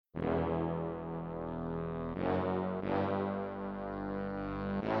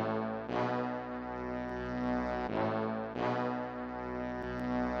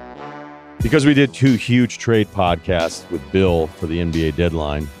Because we did 2 huge trade podcasts with Bill for the NBA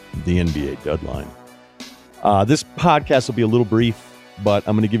deadline, this podcast will be a little brief, but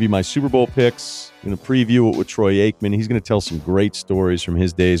I'm going to give you my Super Bowl picks. I'm going to preview it with Troy Aikman. He's going to tell some great stories from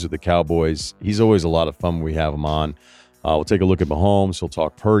his days with the Cowboys. He's always a lot of fun when we have him on. We'll take a look at Mahomes. He'll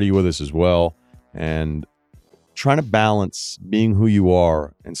talk Purdy with us as well. And trying to balance being who you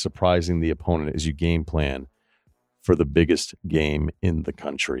are and surprising the opponent as you game plan for the biggest game in the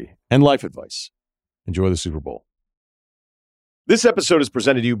country. And life advice. Enjoy the Super Bowl. This episode is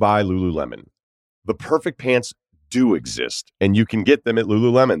presented to you by Lululemon. The perfect pants do exist, and you can get them at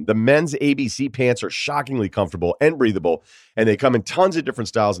Lululemon. The men's ABC pants are shockingly comfortable and breathable, and they come in tons of different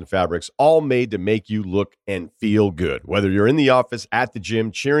styles and fabrics, all made to make you look and feel good. Whether you're in the office, at the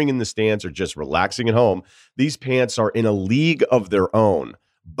gym, cheering in the stands, or just relaxing at home, these pants are in a league of their own.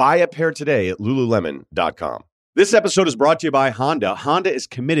 Buy a pair today at Lululemon.com. This episode is brought to you by Honda. Honda is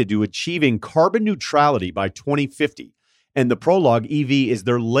committed to achieving carbon neutrality by 2050, and the Prologue EV is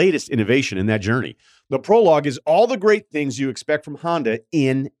their latest innovation in that journey. The Prologue is all the great things you expect from Honda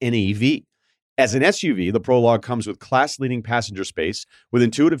in an EV. As an SUV, the Prologue comes with class-leading passenger space with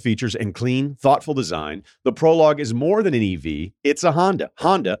intuitive features and clean, thoughtful design. The Prologue is more than an EV. It's a Honda.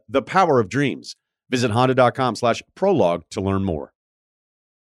 Honda, the power of dreams. Visit honda.com/prologue to learn more.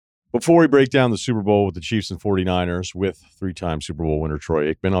 Before we break down the Super Bowl with the Chiefs and 49ers with 3-time Super Bowl winner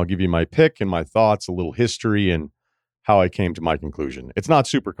Troy Aikman, I'll give you my pick and my thoughts, a little history, and how I came to my conclusion. It's not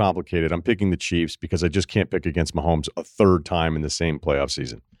super complicated. I'm picking the Chiefs because I just can't pick against Mahomes a third time in the same playoff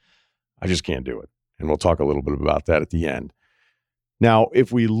season. I just can't do it. And we'll talk a little bit about that at the end. Now,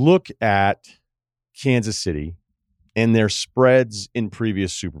 if we look at Kansas City and their spreads in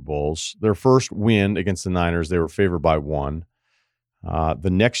previous Super Bowls, their first win against the Niners, they were favored by 1. The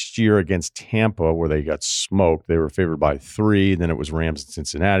next year against Tampa, where they got smoked, they were favored by 3. Then it was Rams and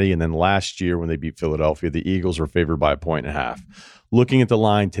Cincinnati. And then last year when they beat Philadelphia, the Eagles were favored by 1.5. Looking at the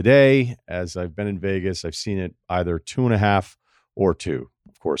line today, as I've been in Vegas, I've seen it either 2.5 or 2.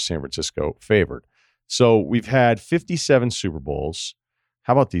 Of course, San Francisco favored. So we've had 57 Super Bowls.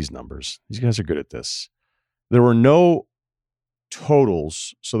 How about these numbers? These guys are good at this. There were no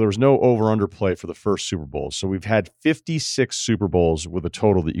totals, so there was no over-under play for the first Super Bowl. So we've had 56 Super Bowls with a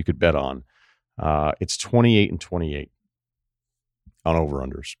total that you could bet on. It's 28 and 28 on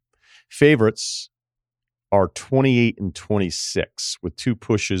over-unders. Favorites are 28 and 26 with 2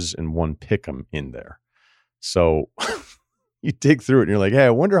 pushes and 1 pick'em in there. So you dig through it and you're like, hey, I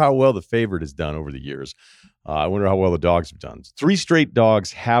wonder how well the favorite has done over the years. I wonder how well the dogs have done. 3 straight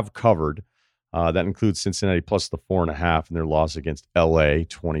dogs have covered. That includes Cincinnati plus the 4.5 and their loss against LA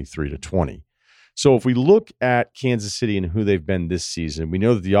 23-20. So if we look at Kansas City and who they've been this season, we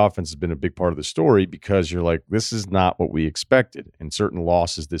know that the offense has been a big part of the story because you're like, this is not what we expected. And certain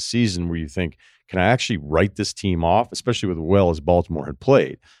losses this season where you think, can I actually write this team off, especially with well as Baltimore had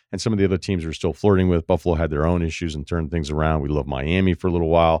played? And some of the other teams are still flirting with. Buffalo had their own issues and turned things around. We love Miami for a little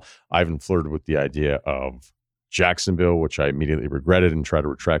while. I even flirted with the idea of Jacksonville, which I immediately regretted and tried to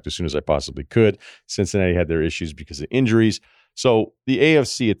retract as soon as I possibly could. Cincinnati had their issues because of injuries. So the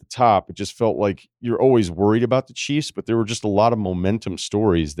AFC at the top, it just felt like you're always worried about the Chiefs, but there were just a lot of momentum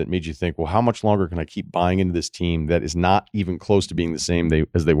stories that made you think, well, how much longer can I keep buying into this team that is not even close to being the same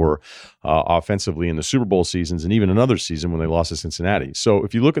as they were offensively in the Super Bowl seasons and even another season when they lost to Cincinnati. So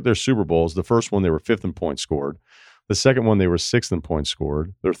if you look at their Super Bowls, the first one, they were 5th in points scored. The second one, they were 6th in points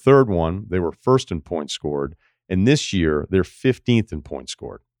scored. Their third one, they were 1st in points scored. And this year, they're 15th in points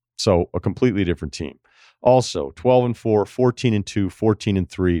scored. So a completely different team. Also, 12-4, 14-2,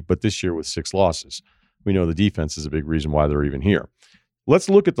 14-3, but this year with 6 losses. We know the defense is a big reason why they're even here. Let's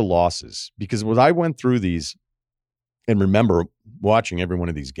look at the losses, because when I went through these and remember watching every one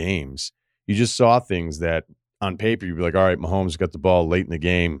of these games, you just saw things that on paper you'd be like, all right, Mahomes got the ball late in the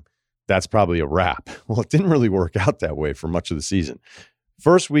game. That's probably a wrap. Well, it didn't really work out that way for much of the season.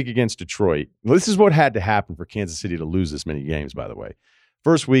 First week against Detroit. This is what had to happen for Kansas City to lose this many games, by the way.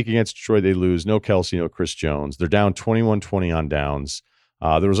 First week against Detroit, they lose. No Kelsey, no Chris Jones. They're down 21-20 on downs.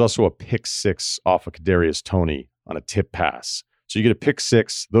 There was also a pick 6 off of Kadarius Toney on a tip pass. So you get a pick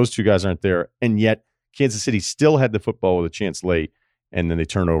 6. Those 2 guys aren't there. And yet Kansas City still had the football with a chance late, and then they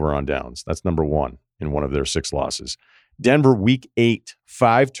turn over on downs. That's number 1 in one of their 6 losses. Denver, week 8,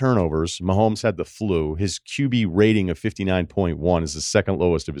 5 turnovers. Mahomes had the flu. His QB rating of 59.1 is the second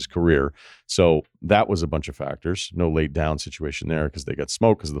lowest of his career. So that was a bunch of factors. No laid down situation there because they got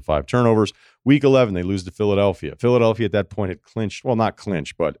smoked because of the 5 turnovers. Week 11, they lose to Philadelphia. Philadelphia at that point had clinched, well, not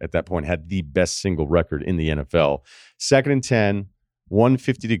clinched, but at that point had the best single record in the NFL. 2nd and 10,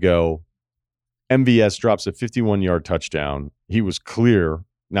 1:50 to go. MVS drops a 51-yard touchdown. He was clear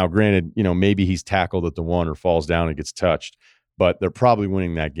Now, granted, maybe he's tackled at the 1 or falls down and gets touched, but they're probably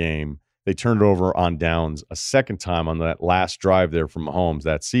winning that game. They turned it over on downs a second time on that last drive there from Mahomes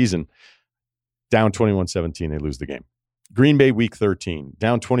that season. Down 21-17, they lose the game. Green Bay week 13,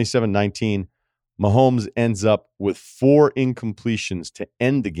 down 27-19. Mahomes ends up with 4 incompletions to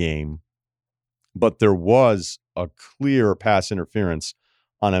end the game, but there was a clear pass interference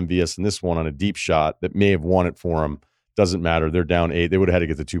on MVS in this one on a deep shot that may have won it for him. Doesn't matter. They're down 8. They would have had to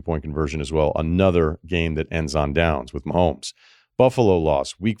get the 2-point conversion as well. Another game that ends on downs with Mahomes. Buffalo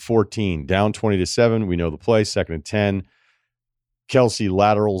loss, week 14, down 20-7. We know the play, 2nd and 10. Kelsey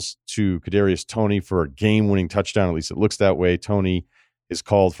laterals to Kadarius Toney for a game-winning touchdown. At least it looks that way. Toney is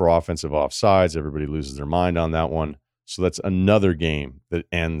called for offensive offsides. Everybody loses their mind on that one. So that's another game that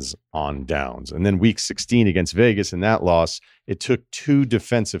ends on downs. And then week 16 against Vegas, in that loss, it took 2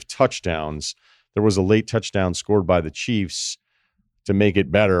 defensive touchdowns. There was a late touchdown scored by the Chiefs to make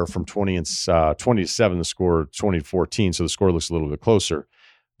it better from 20-7, the score 20-14. So the score looks a little bit closer.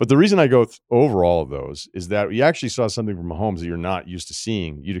 But the reason I go over all of those is that we actually saw something from Mahomes that you're not used to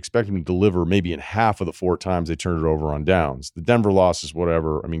seeing. You'd expect him to deliver maybe in half of the 4 times they turned it over on downs. The Denver loss is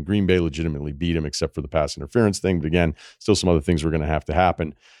whatever. I mean, Green Bay legitimately beat him except for the pass interference thing. But again, still some other things were going to have to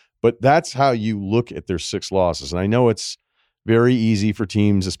happen. But that's how you look at their 6 losses. And I know it's very easy for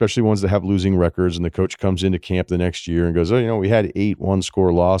teams, especially ones that have losing records, and the coach comes into camp the next year and goes, we had 8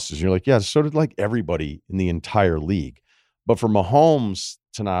 one-score losses. And you're like, yeah, so did like everybody in the entire league. But for Mahomes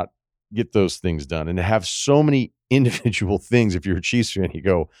to not get those things done and to have so many individual things, if you're a Chiefs fan, you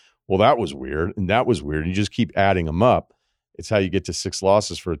go, well, that was weird, and that was weird. And you just keep adding them up. It's how you get to 6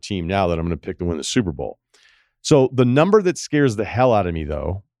 losses for a team now that I'm going to pick to win the Super Bowl. So the number that scares the hell out of me,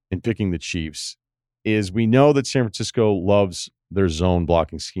 though, in picking the Chiefs is we know that San Francisco loves their zone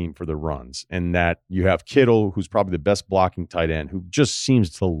blocking scheme for their runs, and that you have Kittle, who's probably the best blocking tight end, who just seems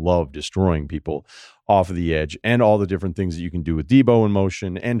to love destroying people off of the edge, and all the different things that you can do with Debo in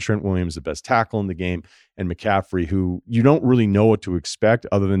motion, and Trent Williams, the best tackle in the game, and McCaffrey, who you don't really know what to expect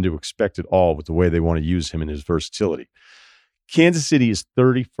other than to expect it all with the way they want to use him and his versatility. Kansas City is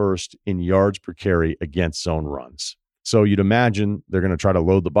 31st in yards per carry against zone runs. So you'd imagine they're going to try to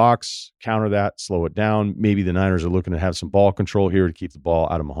load the box, counter that, slow it down. Maybe the Niners are looking to have some ball control here to keep the ball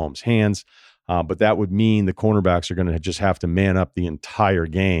out of Mahomes' hands. But that would mean the cornerbacks are going to just have to man up the entire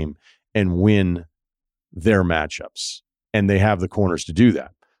game and win their matchups. And they have the corners to do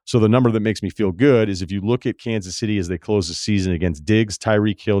that. So the number that makes me feel good is if you look at Kansas City as they close the season against Diggs,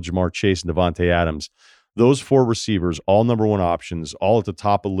 Tyreek Hill, Jamar Chase, and Devontae Adams, those 4 receivers, all number 1 options, all at the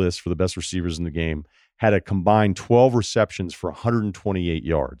top of the list for the best receivers in the game, had a combined 12 receptions for 128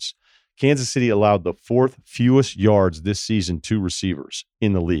 yards. Kansas City allowed the 4th fewest yards this season to receivers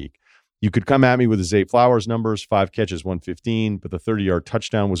in the league. You could come at me with the Zay Flowers numbers, 5 catches, 115, but the 30-yard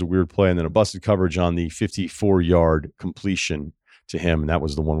touchdown was a weird play, and then a busted coverage on the 54-yard completion to him, and that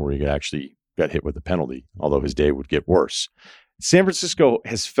was the one where he actually got hit with the penalty, although his day would get worse. San Francisco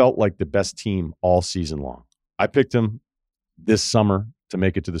has felt like the best team all season long. I picked him this summer to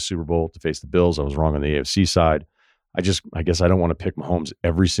make it to the Super Bowl, to face the Bills. I was wrong on the AFC side. I guess I don't want to pick Mahomes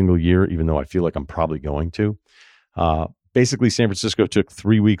every single year, even though I feel like I'm probably going to. Basically, San Francisco took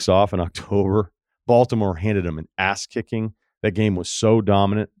 3 weeks off in October. Baltimore handed them an ass kicking. That game was so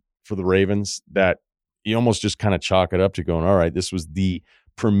dominant for the Ravens that you almost just kind of chalk it up to going, all right, this was the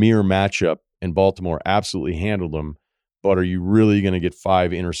premier matchup, and Baltimore absolutely handled them. But are you really going to get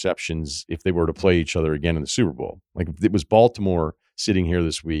 5 interceptions if they were to play each other again in the Super Bowl? Like, if it was Baltimore sitting here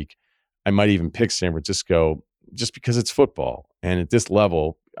this week, I might even pick San Francisco just because it's football. And at this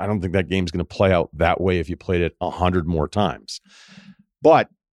level, I don't think that game's going to play out that way if you played it 100 more times. But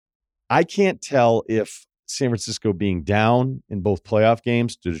I can't tell if San Francisco being down in both playoff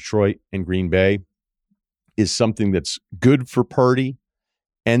games to Detroit and Green Bay is something that's good for Purdy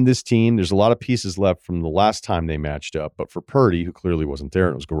and this team. There's a lot of pieces left from the last time they matched up. But for Purdy, who clearly wasn't there,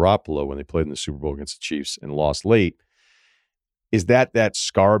 and it was Garoppolo when they played in the Super Bowl against the Chiefs and lost late, is that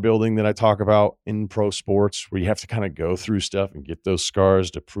scar building that I talk about in pro sports, where you have to kind of go through stuff and get those scars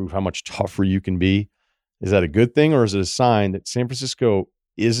to prove how much tougher you can be? Is that a good thing, or is it a sign that San Francisco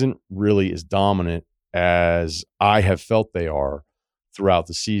isn't really as dominant as I have felt they are throughout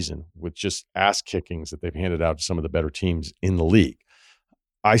the season, with just ass kickings that they've handed out to some of the better teams in the league?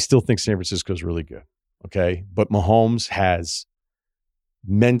 I still think San Francisco is really good, okay? But Mahomes has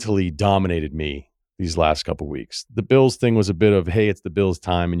mentally dominated me these last couple of weeks. The Bills thing was a bit of, hey, it's the Bills'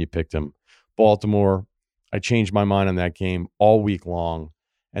 time, and you picked him. Baltimore, I changed my mind on that game all week long,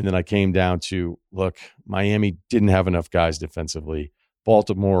 and then I came down to, look, Miami didn't have enough guys defensively.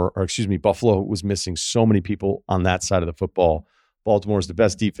 Buffalo was missing so many people on that side of the football. Baltimore is the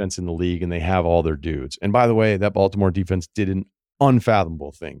best defense in the league, and they have all their dudes. And by the way, that Baltimore defense did an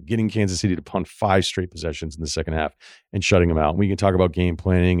unfathomable thing, getting Kansas City to punt 5 straight possessions in the second half and shutting them out. We can talk about game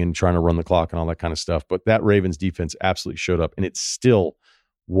planning and trying to run the clock and all that kind of stuff, but that Ravens defense absolutely showed up, and it still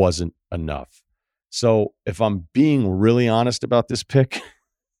wasn't enough. So if I'm being really honest about this pick,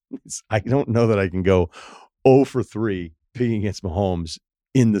 I don't know that I can go 0 for 3 picking against Mahomes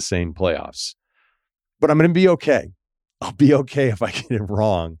in the same playoffs. But I'm going to be okay. I'll be okay if I get it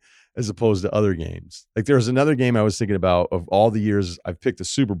wrong as opposed to other games. Like there was another game I was thinking about of all the years I've picked the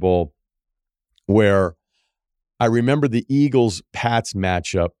Super Bowl where I remember the Eagles-Pats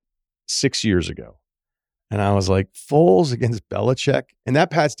matchup 6 years ago. And I was like, Foles against Belichick? And that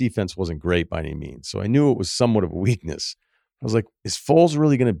Pats defense wasn't great by any means. So I knew it was somewhat of a weakness. I was like, is Foles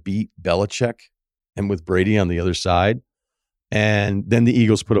really going to beat Belichick and with Brady on the other side? And then the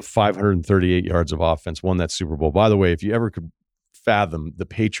Eagles put up 538 yards of offense, won that Super Bowl. By the way, if you ever could fathom the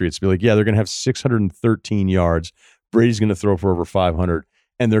Patriots be like, yeah, they're going to have 613 yards. Brady's going to throw for over 500,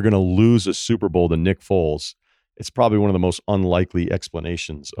 and they're going to lose a Super Bowl to Nick Foles. It's probably one of the most unlikely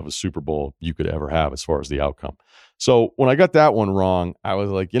explanations of a Super Bowl you could ever have as far as the outcome. So when I got that one wrong, I was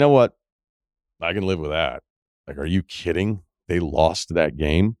like, you know what? I can live with that. Like, are you kidding? They lost that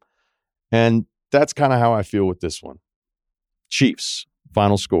game. And that's kind of how I feel with this one. Chiefs,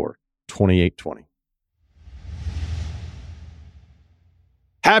 final score, 28-20.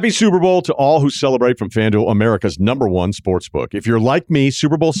 Happy Super Bowl to all who celebrate from FanDuel, America's #1 sportsbook. If you're like me,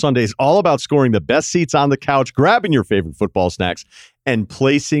 Super Bowl Sunday is all about scoring the best seats on the couch, grabbing your favorite football snacks, and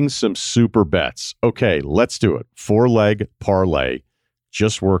placing some super bets. Okay, let's do it. 4-leg parlay.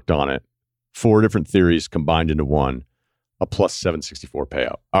 Just worked on it. 4 different theories combined into one. A plus 764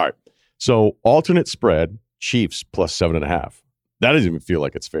 payout. All right. So alternate spread, Chiefs plus 7.5. That doesn't even feel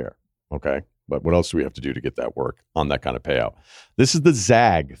like it's fair. Okay. But what else do we have to do to get that work on that kind of payout? This is the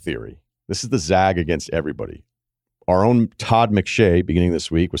zag theory. This is the zag against everybody. Our own Todd McShay, beginning this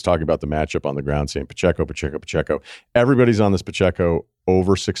week, was talking about the matchup on the ground, saying Pacheco. Everybody's on this Pacheco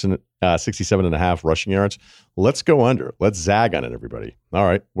over 67.5 rushing yards. Let's go under. Let's zag on it, everybody. All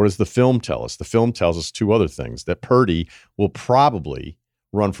right. What does the film tell us? The film tells us 2 other things, that Purdy will probably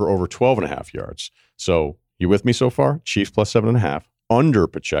run for over 12.5 yards. So you with me so far? Chiefs plus 7.5. Under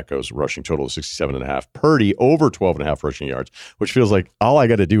Pacheco's rushing total of 67.5. Purdy over 12.5 rushing yards, which feels like all I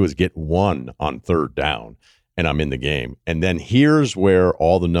got to do is get 1 on 3rd down, and I'm in the game. And then here's where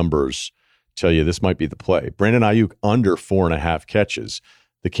all the numbers tell you this might be the play. Brandon Ayuk under 4.5 catches.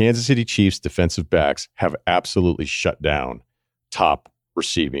 The Kansas City Chiefs defensive backs have absolutely shut down top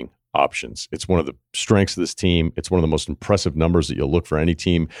receiving options. It's one of the strengths of this team. It's one of the most impressive numbers that you'll look for any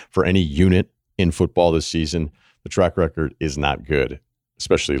team, for any unit in football this season. The track record is not good,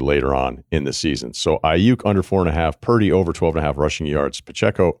 especially later on in the season. So Ayuk under 4.5, Purdy over 12.5 rushing yards,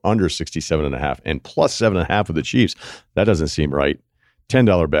 Pacheco under 67.5, and plus 7.5 of the Chiefs. That doesn't seem right.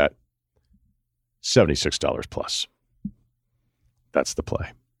 $10 bet, $76 plus. That's the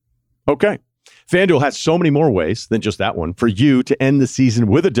play. Okay. FanDuel has so many more ways than just that one for you to end the season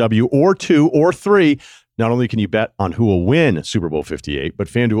with a W or 2 or 3. Not only can you bet on who will win Super Bowl 58, but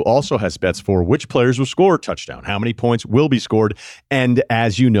FanDuel also has bets for which players will score a touchdown, how many points will be scored, and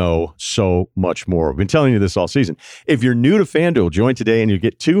as you know, so much more. We've been telling you this all season. If you're new to FanDuel, join today and you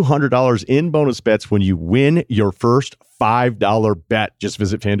get $200 in bonus bets when you win your first $5 bet. Just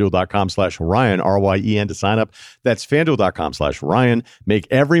visit FanDuel.com/Ryan, RYEN, to sign up. That's FanDuel.com/Ryan. Make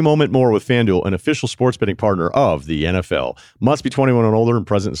every moment more with FanDuel, an official sports betting partner of the NFL. Must be 21 and older and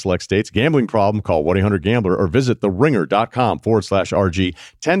present in select states. Gambling problem? Call 1-800-GAMBLER or visit theringer.com/RG.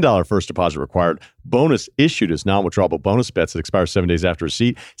 $10 first deposit required. Bonus issued as non-withdrawable bonus bets that expire 7 days after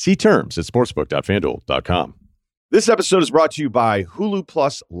receipt. See terms at sportsbook.fanduel.com. This episode is brought to you by Hulu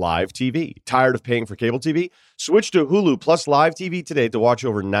Plus Live TV. Tired of paying for cable TV? Switch to Hulu Plus Live TV today to watch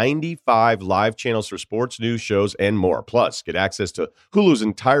over 95 live channels for sports, news, shows, and more. Plus, get access to Hulu's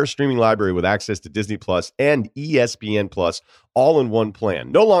entire streaming library with access to Disney Plus and ESPN Plus all in one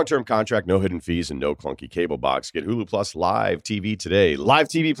plan. No long-term contract, no hidden fees, and no clunky cable box. Get Hulu Plus Live TV today. Live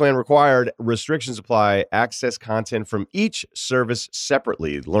TV plan required. Restrictions apply. Access content from each service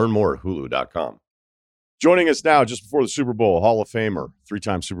separately. Learn more at hulu.com. Joining us now, just before the Super Bowl, Hall of Famer,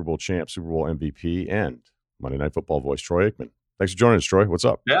 3-time Super Bowl champ, Super Bowl MVP, and Monday Night Football voice, Troy Aikman. Thanks for joining us, Troy. What's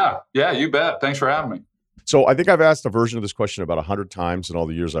up? Yeah, you bet. Thanks for having me. So I think I've asked a version of this question about 100 times in all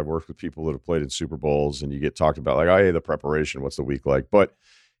the years I've worked with people that have played in Super Bowls, and you get talked about like, oh, hey, the preparation, what's the week like? But,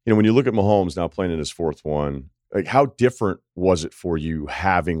 you know, when you look at Mahomes now playing in his 4th one, like how different was it for you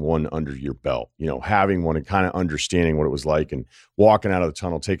having one under your belt, having one and kind of understanding what it was like and walking out of the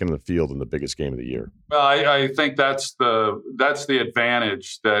tunnel, taking to the field in the biggest game of the year? Well, I think that's the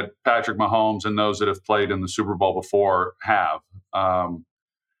advantage that Patrick Mahomes and those that have played in the Super Bowl before have.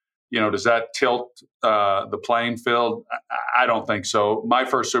 Does that tilt the playing field? I don't think so. My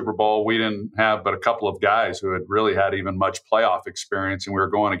first Super Bowl, we didn't have but a couple of guys who had really had even much playoff experience, and we were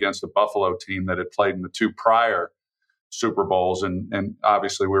going against a Buffalo team that had played in the two prior Super Bowls, and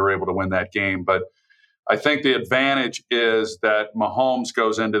obviously we were able to win that game. But I think the advantage is that Mahomes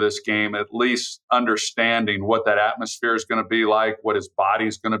goes into this game at least understanding what that atmosphere is going to be like, what his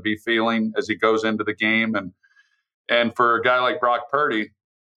body's going to be feeling as he goes into the game. And for a guy like Brock Purdy,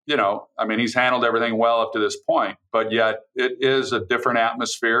 he's handled everything well up to this point, but yet it is a different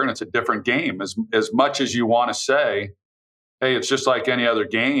atmosphere and it's a different game. As much as you want to say, hey, it's just like any other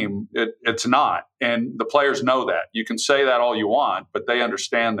game, it's not. And the players know that. You can say that all you want, but they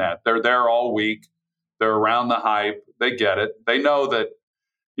understand that. They're there all week. They're around the hype. They get it. They know that,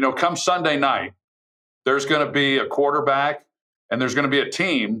 come Sunday night, there's going to be a quarterback and there's going to be a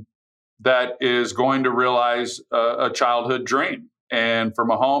team that is going to realize a childhood dream. And for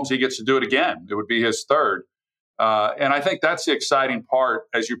Mahomes, he gets to do it again. It would be his third. And I think that's the exciting part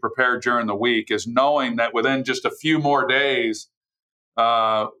as you prepare during the week is knowing that within just a few more days,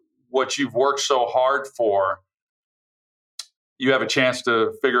 what you've worked so hard for, you have a chance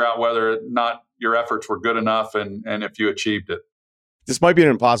to figure out whether or not your efforts were good enough and if you achieved it. This might be an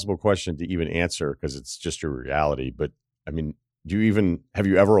impossible question to even answer because it's just a reality. But I mean, have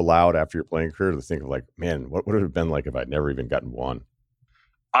you ever allowed after your playing career to think of like, man, what would it have been like if I'd never even gotten one?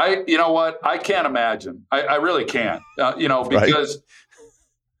 You know what? I can't imagine. I really can't, because,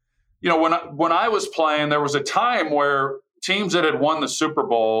 right. when I was playing, there was a time where teams that had won the Super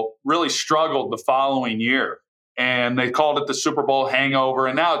Bowl really struggled the following year. And they called it the Super Bowl hangover.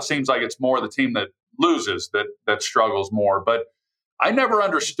 And now it seems like it's more the team that loses that struggles more. But I never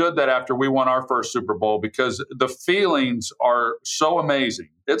understood that after we won our first Super Bowl because the feelings are so amazing.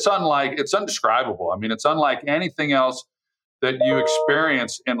 It's undescribable. I mean, it's unlike anything else that you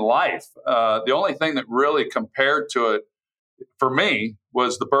experience in life. The only thing that really compared to it for me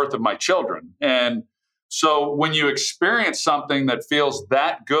was the birth of my children. And so when you experience something that feels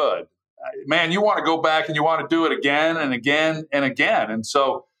that good, man, you want to go back and you want to do it again and again and again. And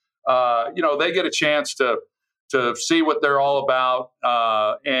so, they get a chance to see what they're all about.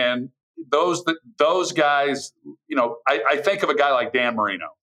 And those guys, I think of a guy like Dan Marino,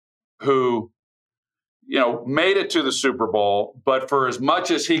 who, made it to the Super Bowl, but for as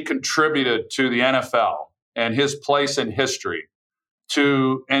much as he contributed to the NFL and his place in history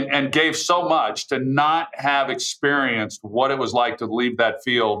and gave so much to not have experienced what it was like to leave that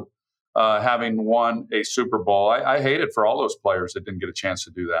field having won a Super Bowl. I hate it for all those players that didn't get a chance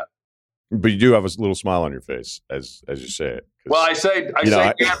to do that. But you do have a little smile on your face as you say it. Well, I say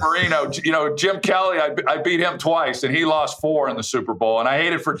Dan Marino. Jim Kelly. I beat him twice, and he lost 4 in the Super Bowl, and I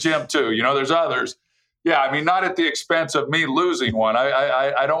hate it for Jim too. There's others. Yeah, I mean, not at the expense of me losing one.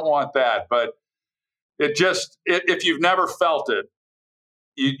 I don't want that, but if you've never felt it,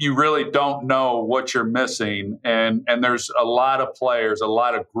 you really don't know what you're missing. And there's a lot of players, a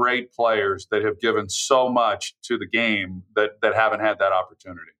lot of great players that have given so much to the game that haven't had that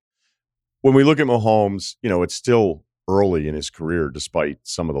opportunity. When we look at Mahomes, it's still early in his career, despite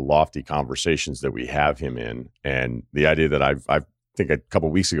some of the lofty conversations that we have him in. And the idea that I think a couple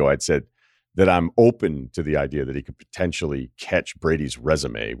of weeks ago, I'd said that I'm open to the idea that he could potentially catch Brady's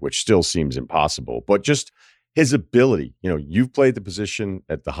resume, which still seems impossible, but just his ability, you've played the position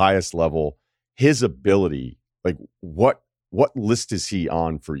at the highest level, his ability, like what list is he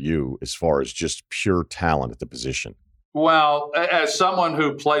on for you as far as just pure talent at the position? Well, as someone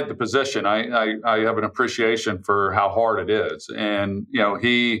who played the position, I have an appreciation for how hard it is. And,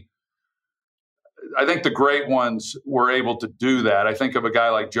 I think the great ones were able to do that. I think of a guy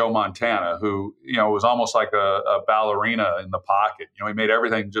like Joe Montana, who, was almost like a ballerina in the pocket. He made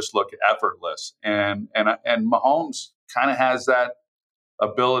everything just look effortless. And Mahomes kind of has that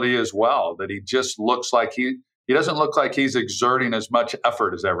ability as well, that he just looks like he doesn't look like he's exerting as much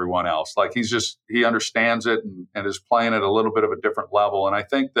effort as everyone else. Like he understands it and is playing at a little bit of a different level. And I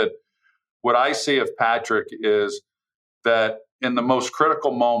think that what I see of Patrick is that in the most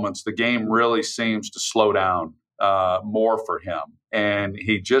critical moments, the game really seems to slow down more for him. And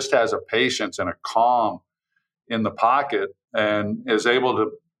he just has a patience and a calm in the pocket and is able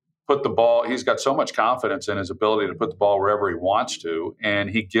to put the ball. He's got so much confidence in his ability to put the ball wherever he wants to. And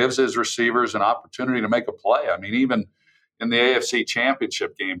he gives his receivers an opportunity to make a play. I mean, even in the AFC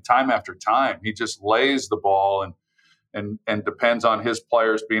Championship game, time after time. He just lays the ball and depends on his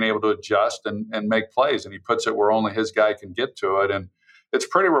players being able to adjust and make plays. And he puts it where only his guy can get to it. And it's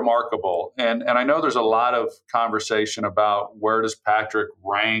pretty remarkable. And I know there's a lot of conversation about where does Patrick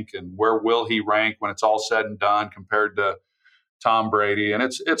rank and where will he rank when it's all said and done compared to Tom Brady. And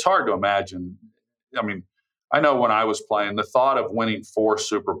it's hard to imagine. I mean, I know when I was playing, the thought of winning 4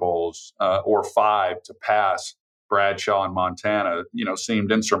 Super Bowls or 5 to pass Bradshaw and Montana,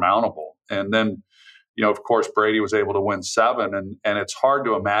 seemed insurmountable. And then, of course, Brady was able to win 7, and it's hard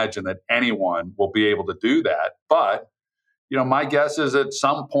to imagine that anyone will be able to do that. But, my guess is at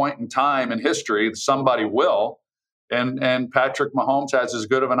some point in time in history, somebody will, and Patrick Mahomes has as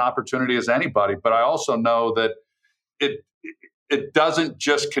good of an opportunity as anybody. But I also know that it doesn't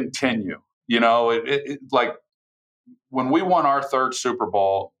just continue. Like when we won our 3rd Super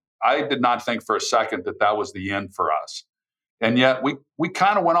Bowl, I did not think for a second that was the end for us. And yet we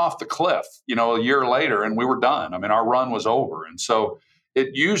kind of went off the cliff, a year later, and we were done. I mean, our run was over. And so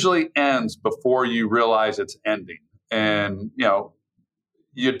it usually ends before you realize it's ending. And,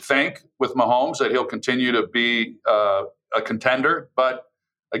 you'd think with Mahomes that he'll continue to be a contender. But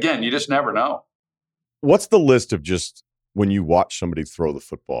again, you just never know. What's the list of just when you watch somebody throw the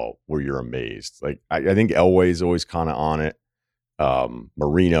football where you're amazed? Like, I think Elway's always kind of on it.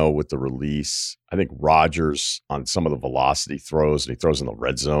 Marino with the release. I think Rodgers on some of the velocity throws, and he throws in the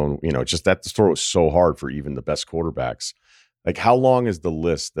red zone. Just that throw is so hard for even the best quarterbacks. Like, how long is the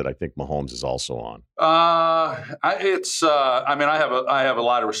list that I think Mahomes is also on? I have a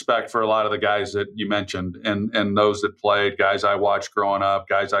lot of respect for a lot of the guys that you mentioned and those that played, guys I watched growing up,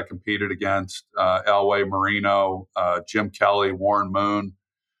 guys I competed against, Elway, Marino, Jim Kelly, Warren Moon.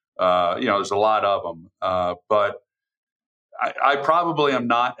 There's a lot of them. But I probably am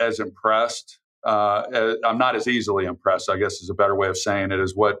not as impressed. I'm not as easily impressed, I guess is a better way of saying it,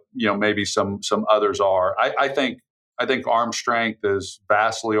 as what, maybe some others are. I think arm strength is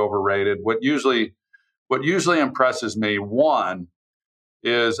vastly overrated. What usually impresses me, one,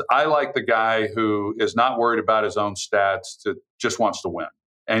 is I like the guy who is not worried about his own stats, just wants to win.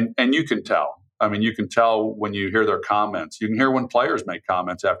 And you can tell. I mean, you can tell when you hear their comments. You can hear when players make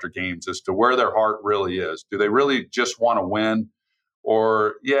comments after games as to where their heart really is. Do they really just want to win?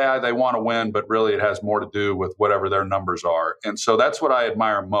 Or, yeah, they want to win, but really it has more to do with whatever their numbers are. And so that's what I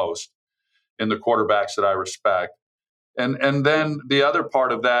admire most in the quarterbacks that I respect. And then the other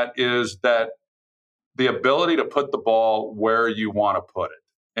part of that is that the ability to put the ball where you want to put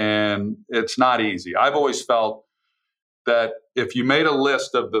it. And it's not easy. I've always felt that if you made a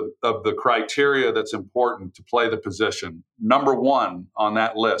list of the criteria that's important to play the position, number 1 on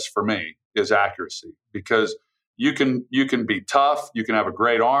that list for me is accuracy, because you can be tough, you can have a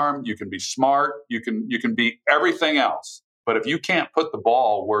great arm, you can be smart, you can be everything else. But if you can't put the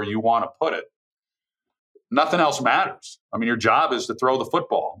ball where you want to put it, nothing else matters. I mean, your job is to throw the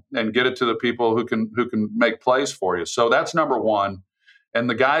football and get it to the people who can make plays for you. So that's number 1. And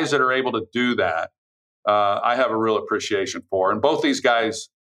the guys that are able to do that, I have a real appreciation for. And both these guys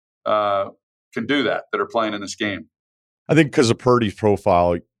can do that are playing in this game. I think because of Purdy's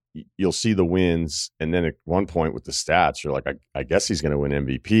profile, you'll see the wins. And then at one point with the stats, you're like, I guess he's going to win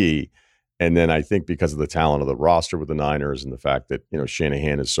MVP. And then I think because of the talent of the roster with the Niners and the fact that,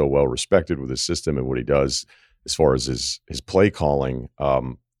 Shanahan is so well respected with his system and what he does as far as his play calling,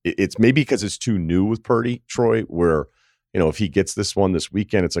 it's maybe because it's too new with Purdy, Troy, where, if he gets this one this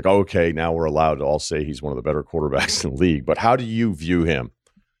weekend, it's like, okay, now we're allowed to all say he's one of the better quarterbacks in the league. But how do you view him?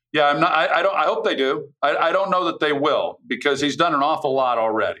 Yeah, I hope they do. I don't know that they will, because he's done an awful lot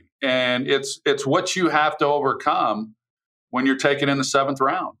already. And it's what you have to overcome when you're taken in the 7th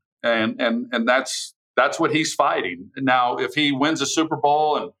round. And that's what he's fighting. Now, if he wins a Super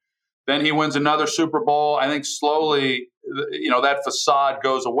Bowl and then he wins another Super Bowl, I think slowly, that facade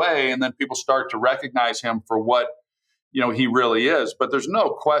goes away, and then people start to recognize him for what, he really is. But there's no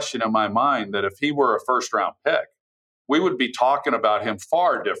question in my mind that if he were a 1st-round pick, we would be talking about him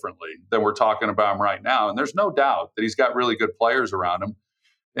far differently than we're talking about him right now. And there's no doubt that he's got really good players around him.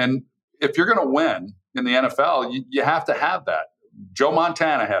 And if you're going to win in the NFL, you have to have that. Joe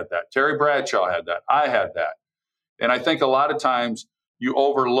Montana had that. Terry Bradshaw had that. I had that. And I think a lot of times you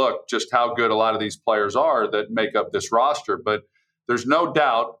overlook just how good a lot of these players are that make up this roster. But there's no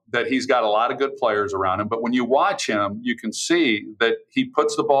doubt that he's got a lot of good players around him. But when you watch him, you can see that he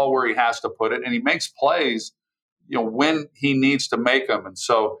puts the ball where he has to put it, and he makes plays, when he needs to make them. And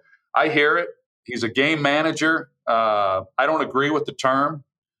so I hear it. He's a game manager. I don't agree with the term.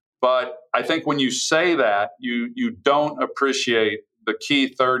 But I think when you say that, you don't appreciate the key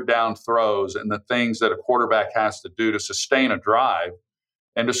third down throws and the things that a quarterback has to do to sustain a drive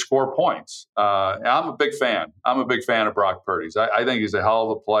and to score points. I'm a big fan. I'm a big fan of Brock Purdy. I think he's a hell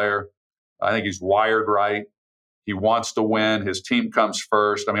of a player. I think he's wired right. He wants to win. His team comes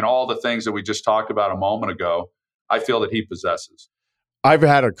first. I mean, all the things that we just talked about a moment ago, I feel that he possesses. I've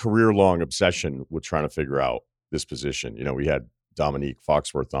had a career-long obsession with trying to figure out this position. We had Dominique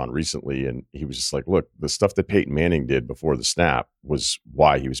Foxworth on recently, and he was just like, look, the stuff that Peyton Manning did before the snap was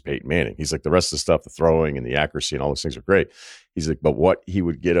why he was Peyton Manning. He's like, the rest of the stuff, the throwing and the accuracy and all those things are great. He's like, but what he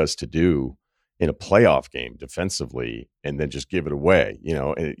would get us to do in a playoff game defensively and then just give it away,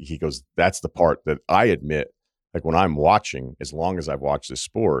 and he goes, that's the part that I admit, like when I'm watching, as long as I've watched this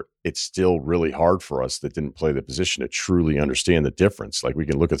sport, it's still really hard for us that didn't play the position to truly understand the difference. Like we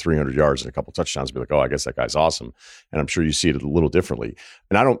can look at 300 yards and a couple touchdowns and be like, oh, I guess that guy's awesome. And I'm sure you see it a little differently.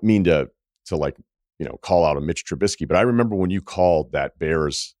 And I don't mean to like, call out a Mitch Trubisky, but I remember when you called that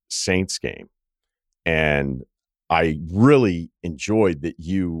Bears Saints game, and I really enjoyed that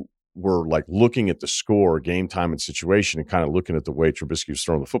you were like looking at the score, game time and situation, and kind of looking at the way Trubisky was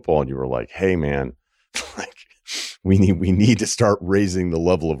throwing the football. And you were like, hey man, like, we need to start raising the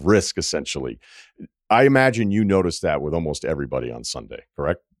level of risk, essentially. I imagine you noticed that with almost everybody on Sunday,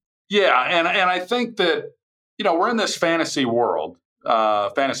 correct? Yeah, and I think that, we're in this fantasy world,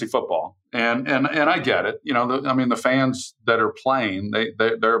 fantasy football, and I get it. The fans that are playing,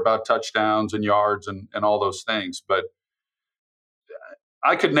 they're about touchdowns and yards and all those things. But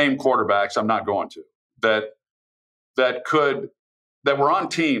I could name quarterbacks, I'm not going to, that were on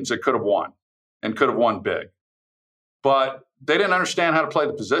teams that could have won and could have won big. But they didn't understand how to play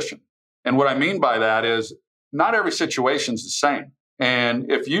the position. And what I mean by that is not every situation is the same.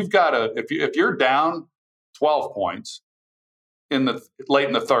 And if you're down 12 points late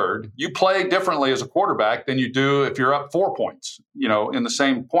in the third, you play differently as a quarterback than you do if you're up 4 points, in the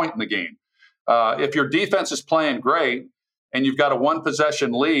same point in the game. If your defense is playing great and you've got a 1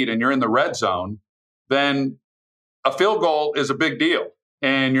 possession lead and you're in the red zone, then a field goal is a big deal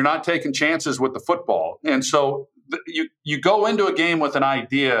and you're not taking chances with the football. And so you go into a game with an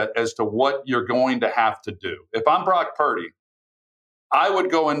idea as to what you're going to have to do. If I'm Brock Purdy, I would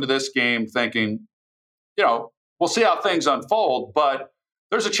go into this game thinking, we'll see how things unfold, but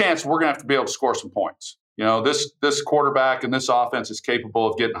there's a chance we're going to have to be able to score some points. This quarterback and this offense is capable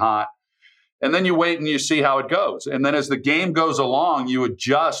of getting hot. And then you wait and you see how it goes. And then as the game goes along, you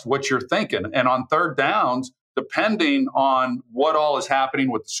adjust what you're thinking. And on third downs, depending on what all is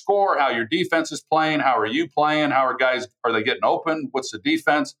happening with the score, how your defense is playing, how are you playing, are they getting open, what's the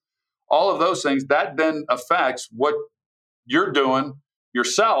defense, all of those things, that then affects what you're doing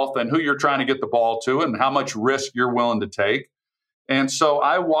yourself and who you're trying to get the ball to and how much risk you're willing to take. And so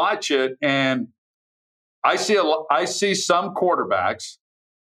I watch it and I see some quarterbacks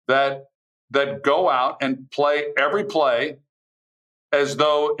that go out and play every play as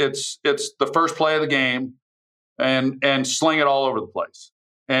though it's the first play of the game and sling it all over the place.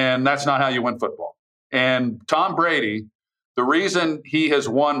 And that's not how you win football. And Tom Brady, the reason he has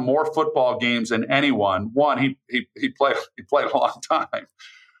won more football games than anyone, he played a long time.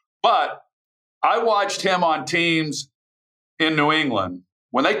 But I watched him on teams in New England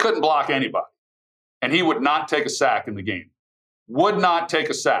when they couldn't block anybody. And he would not take a sack in the game. Would not take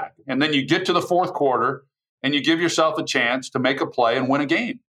a sack. And then you get to the fourth quarter and you give yourself a chance to make a play and win a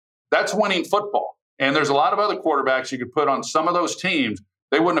game. That's winning football. And there's a lot of other quarterbacks you could put on some of those teams.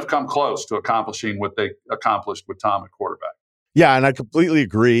 They wouldn't have come close to accomplishing what they accomplished with Tom at quarterback. Yeah, and I completely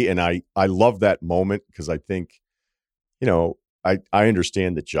agree. And I love that moment because I think, I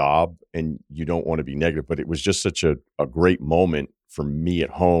understand the job and you don't want to be negative, but it was just such a great moment for me at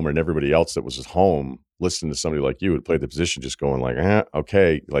home and everybody else that was at home listening to somebody like you who played the position, just going like,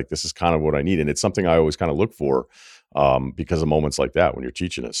 okay, like this is kind of what I need. And it's something I always kind of look for because of moments like that when you're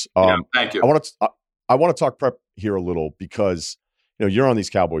teaching us. Thank you. I want to talk prep here a little because, you're on these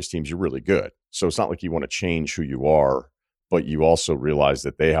Cowboys teams, you're really good. So it's not like you want to change who you are, but you also realize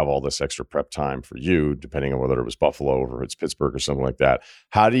that they have all this extra prep time for you, depending on whether it was Buffalo or it's Pittsburgh or something like that.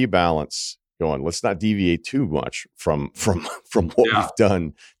 How do you balance going, let's not deviate too much from what we've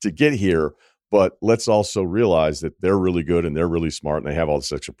done to get here, but let's also realize that they're really good and they're really smart and they have all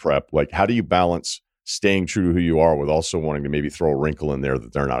this extra prep. Like, how do you balance staying true to who you are with also wanting to maybe throw a wrinkle in there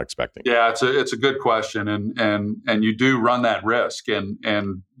that they're not expecting? Yeah, it's a good question. And you do run that risk and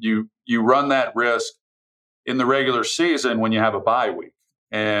you run that risk in the regular season when you have a bye week.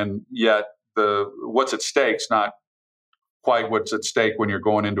 And yet what's at stake is not quite what's at stake when you're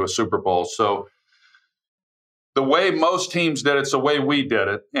going into a Super Bowl. So the way most teams did it's the way we did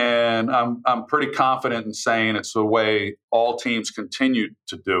it, and I'm pretty confident in saying it's the way all teams continue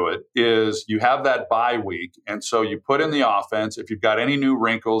to do it, is you have that bye week, and so you put in the offense. If you've got any new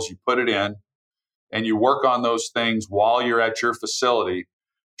wrinkles, you put it in, and you work on those things while you're at your facility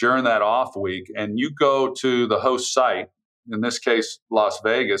during that off week, and you go to the host site, in this case, Las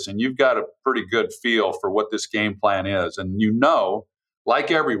Vegas, and you've got a pretty good feel for what this game plan is. And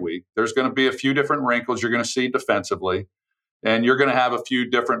like every week, there's going to be a few different wrinkles you're going to see defensively, and you're going to have a few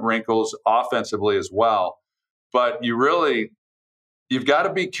different wrinkles offensively as well. But you've got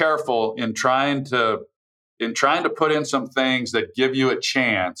to be careful in trying to put in some things that give you a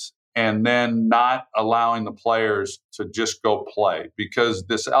chance, and then not allowing the players to just go play. Because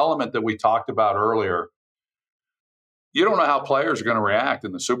this element that we talked about earlier, you don't know how players are going to react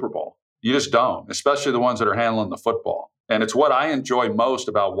in the Super Bowl. You just don't, especially the ones that are handling the football. And it's what I enjoy most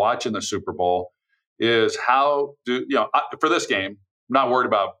about watching the Super Bowl is for this game, I'm not worried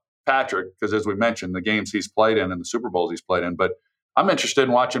about Patrick because, as we mentioned, the games he's played in and the Super Bowls he's played in, but I'm interested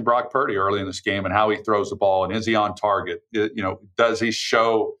in watching Brock Purdy early in this game and how he throws the ball, and is he on target? Does he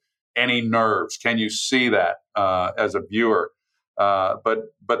show any nerves? Can you see that as a viewer?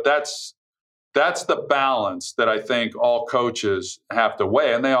 But that's the balance that I think all coaches have to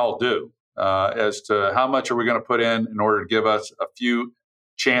weigh, and they all do, as to how much are we going to put in order to give us a few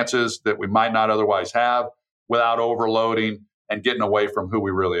chances that we might not otherwise have without overloading and getting away from who we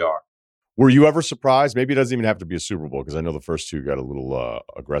really are. Were you ever surprised? Maybe it doesn't even have to be a Super Bowl, because I know the first two got a little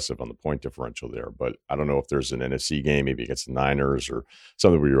aggressive on the point differential there. But I don't know if there's an NFC game, maybe against the Niners or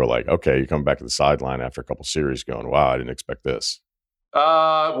something where you were like, okay, you come back to the sideline after a couple series going, wow, I didn't expect this.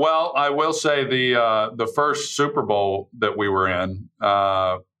 Well, I will say the first Super Bowl that we were in,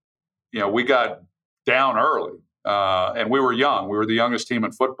 we got down early, and we were young. We were the youngest team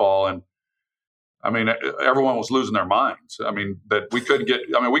in football, and I mean, everyone was losing their minds. I mean, that we couldn't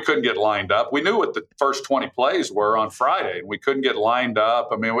get lined up. We knew what the first 20 plays were on Friday, and we couldn't get lined up.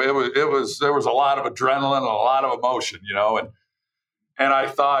 I mean, there was a lot of adrenaline and a lot of emotion, and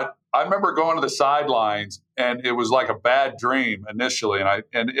I remember going to the sidelines, and it was like a bad dream initially. And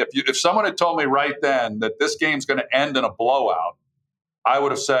if someone had told me right then that this game's going to end in a blowout, I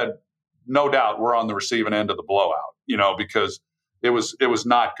would have said, no doubt, we're on the receiving end of the blowout, because it was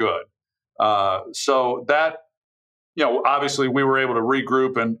not good. So that, obviously we were able to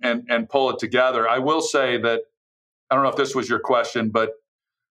regroup and pull it together. I will say that, I don't know if this was your question, but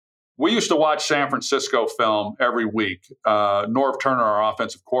we used to watch San Francisco film every week. Norv Turner, our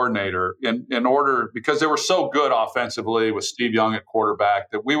offensive coordinator, in order, because they were so good offensively with Steve Young at quarterback,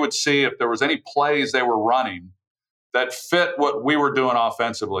 that we would see if there was any plays they were running that fit what we were doing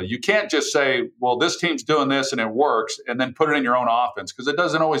offensively. You can't just say, well, this team's doing this and it works, and then put it in your own offense, because it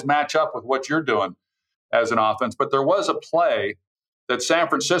doesn't always match up with what you're doing as an offense. But there was a play that San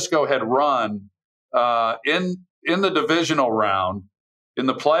Francisco had run in the divisional round in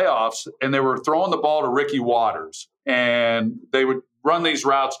the playoffs, and they were throwing the ball to Ricky Waters, and they would run these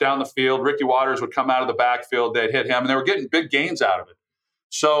routes down the field. Ricky Waters would come out of the backfield, they'd hit him, and they were getting big gains out of it.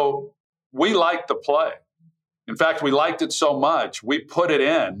 So we liked the play. In fact, we liked it so much, we put it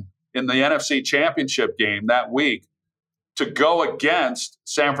in the NFC Championship game that week to go against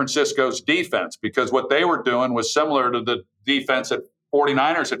San Francisco's defense, because what they were doing was similar to the defense that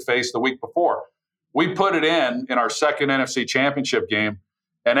 49ers had faced the week before. We put it in our second NFC Championship game,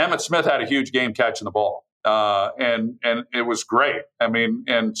 and Emmitt Smith had a huge game catching the ball, and it was great. I mean,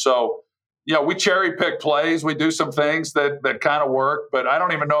 and so, we cherry pick plays. We do some things that kind of work, but I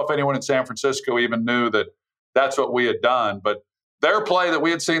don't even know if anyone in San Francisco even knew that that's what we had done. But their play that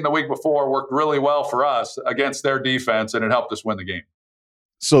we had seen the week before worked really well for us against their defense, and it helped us win the game.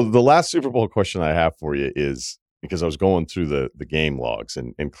 So the last Super Bowl question I have for you is, because I was going through the game logs,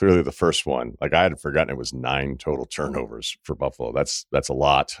 and clearly the first one, like I had forgotten it was 9 total turnovers for Buffalo. That's a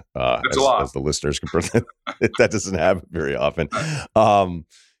lot. That's a lot. As the listeners can present. That doesn't happen very often. And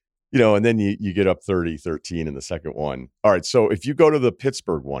then you get up 30-13 in the second one. All right, so if you go to the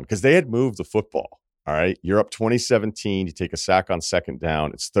Pittsburgh one, because they had moved the football, all right, you're up 20-17, you take a sack on second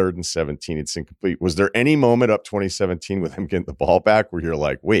down, it's 3rd and 17, it's incomplete. Was there any moment up 20-17 with him getting the ball back where you're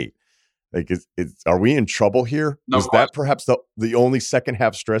like, wait, like, are we in trouble here? No Was that perhaps the only second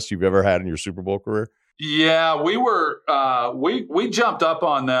half stress you've ever had in your Super Bowl career? Yeah, we were we jumped up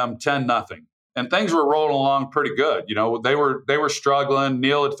on them 10-0, and things were rolling along pretty good. They were struggling.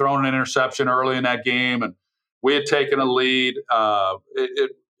 Neal had thrown an interception early in that game, and we had taken a lead.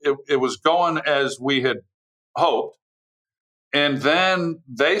 It was going as we had hoped. And then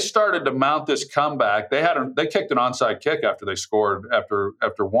they started to mount this comeback. They kicked an onside kick after they scored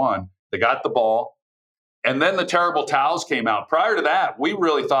after one. They got the ball, And then the terrible towels came out. Prior to that, we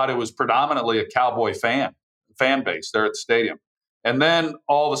really thought it was predominantly a Cowboy fan base there at the stadium. And then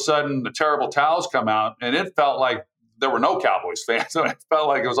all of a sudden, the terrible towels come out, and it felt like there were no Cowboys fans. It felt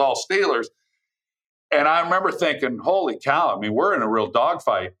like it was all Steelers. And I remember thinking, holy cow, I mean, we're in a real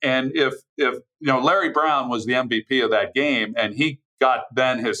dogfight. And if Larry Brown was the MVP of that game, and he got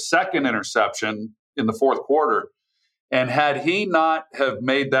then his second interception in the fourth quarter, and had he not have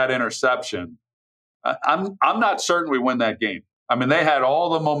made that interception, I'm not certain we win that game. I mean, they had all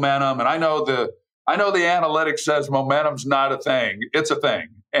the momentum, and I know the analytics says momentum's not a thing. It's a thing,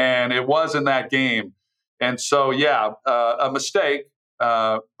 and it was in that game. And so, a mistake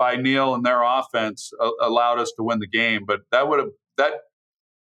by Neal and their offense allowed us to win the game. But the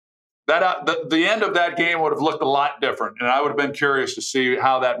end of that game would have looked a lot different, and I would have been curious to see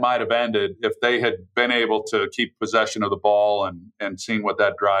how that might have ended if they had been able to keep possession of the ball and seen what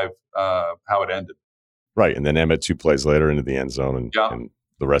that drive how it ended. Right, and then Emmett 2 plays later into the end zone, and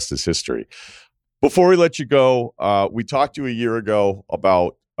the rest is history. Before we let you go, we talked to you a year ago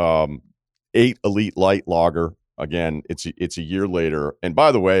about 8 Elite Light Lager. Again, it's a year later. And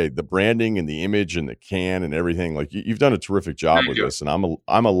by the way, the branding and the image and the can and everything, like you've done a terrific job with this. And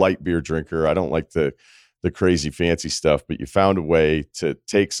I'm a light beer drinker. I don't like the crazy fancy stuff, but you found a way to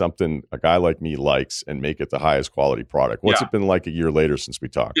take something a guy like me likes and make it the highest quality product. What's it been like a year later since we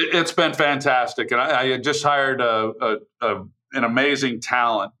talked? It's been fantastic. And I just hired an amazing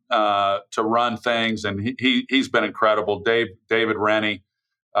talent to run things. And he's been incredible. David Rennie.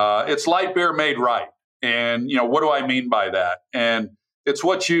 It's light beer made right. And, what do I mean by that? And it's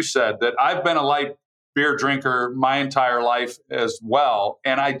what you said, that I've been a light beer drinker my entire life as well.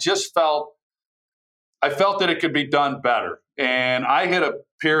 And I felt that it could be done better. And I hit a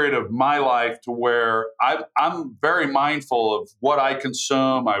period of my life to where I'm very mindful of what I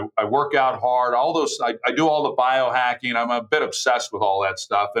consume. I work out hard, all those, I do all the biohacking. I'm a bit obsessed with all that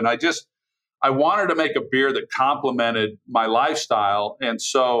stuff. And I wanted to make a beer that complemented my lifestyle. And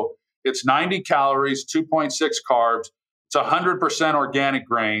so it's 90 calories, 2.6 carbs. It's 100% organic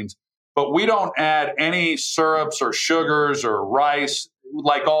grains, but we don't add any syrups or sugars or rice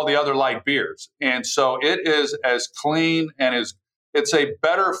like all the other light beers. And so it is as clean and it's a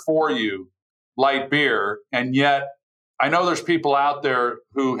better for you light beer. And yet I know there's people out there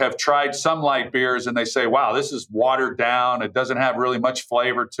who have tried some light beers and they say, wow, this is watered down. It doesn't have really much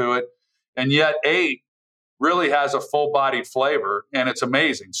flavor to it. And yet 8 really has a full-bodied flavor, and it's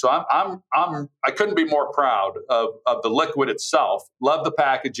amazing. So I couldn't be more proud of the liquid itself. Love the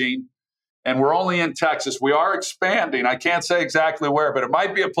packaging, and we're only in Texas. We are expanding. I can't say exactly where, but it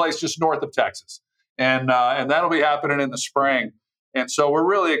might be a place just north of Texas, and that'll be happening in the spring. And so we're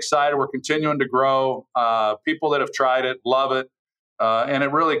really excited. We're continuing to grow. People that have tried it love it, and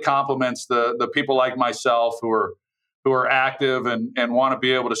it really complements the people like myself who are active and want to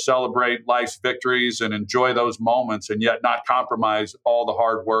be able to celebrate life's victories and enjoy those moments and yet not compromise all the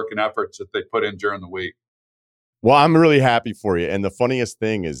hard work and efforts that they put in during the week. Well, I'm really happy for you. And the funniest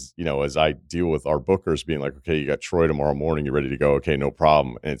thing is, as I deal with our bookers being like, okay, you got Troy tomorrow morning, you're ready to go. Okay, no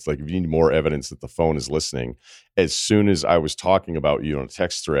problem. And it's like, if you need more evidence that the phone is listening, as soon as I was talking about you on a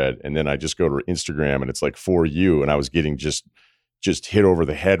text thread, and then I just go to Instagram and it's like for you, and I was getting just hit over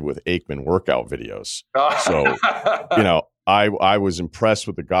the head with Aikman workout videos. So, I was impressed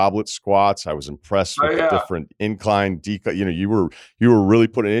with the goblet squats. I was impressed with the different incline decline. You were really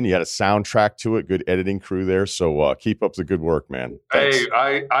putting it in. You had a soundtrack to it. Good editing crew there. So keep up the good work, man. Thanks.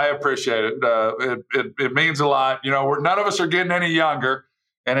 Hey, I appreciate it. It means a lot. None of us are getting any younger,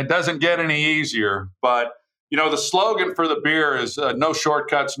 and it doesn't get any easier. But the slogan for the beer is no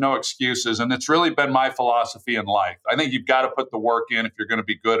shortcuts, no excuses. And it's really been my philosophy in life. I think you've got to put the work in if you're going to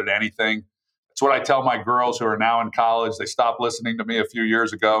be good at anything. It's what I tell my girls who are now in college. They stopped listening to me a few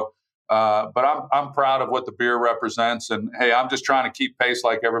years ago. But I'm proud of what the beer represents. And, hey, I'm just trying to keep pace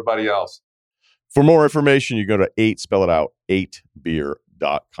like everybody else. For more information, you go to 8, spell it out,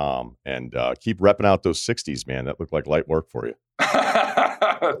 8beer.com. And keep repping out those 60s, man. That looked like light work for you.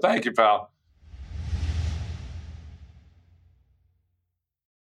 Thank you, pal.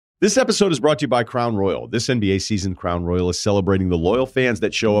 This episode is brought to you by Crown Royal. This NBA season, Crown Royal is celebrating the loyal fans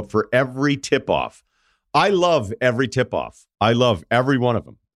that show up for every tip-off. I love every tip-off. I love every one of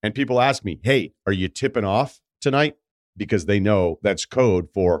them. And people ask me, hey, are you tipping off tonight? Because they know that's code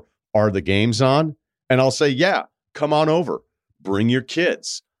for, are the games on? And I'll say, yeah, come on over. Bring your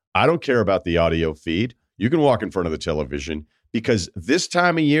kids. I don't care about the audio feed. You can walk in front of the television because this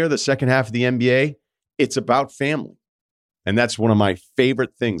time of year, the second half of the NBA, it's about family. And that's one of my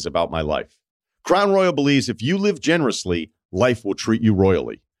favorite things about my life. Crown Royal believes if you live generously, life will treat you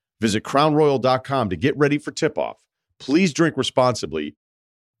royally. Visit crownroyal.com to get ready for tip-off. Please drink responsibly.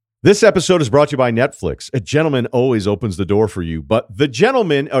 This episode is brought to you by Netflix. A gentleman always opens the door for you, but the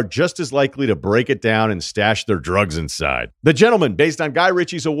gentlemen are just as likely to break it down and stash their drugs inside. The Gentleman, based on Guy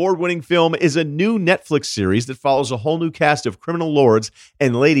Ritchie's award-winning film, is a new Netflix series that follows a whole new cast of criminal lords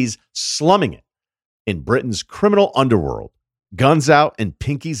and ladies slumming it in Britain's criminal underworld. Guns out and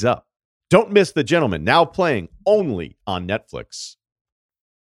pinkies up. Don't miss The Gentleman, now playing only on Netflix.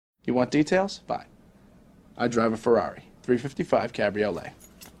 You want details? Fine. I drive a Ferrari, 355 Cabriolet.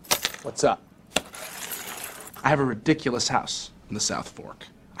 What's up? I have a ridiculous house in the South Fork.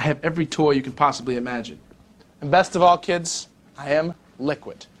 I have every toy you can possibly imagine. And best of all, kids, I am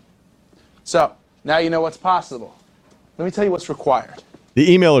liquid. So, now you know what's possible. Let me tell you what's required.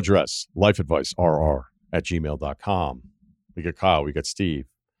 The email address, lifeadvicerr@gmail.com. We got Kyle, we got Steve.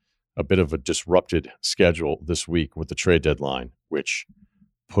 A bit of a disrupted schedule this week with the trade deadline, which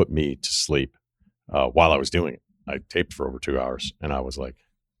put me to sleep while I was doing it. I taped for over 2 hours, and I was like,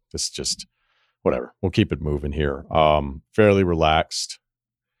 this just, whatever. We'll keep it moving here. Fairly relaxed.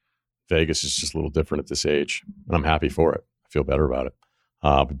 Vegas is just a little different at this age, and I'm happy for it. I feel better about it.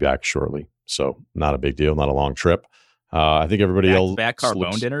 I'll be back shortly. So not a big deal, not a long trip. I think everybody else. Back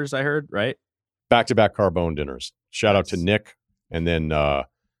Carbone dinners, I heard, right? Back-to-back Carbone dinners. Shout out to Nick, and then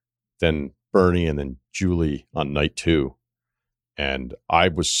Bernie, and then Julie on night 2. And I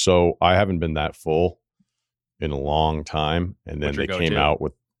haven't been that full in a long time. And then they came out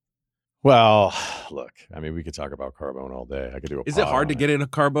with, well, look, I mean, we could talk about Carbone all day. I could do a Is it hard to get in a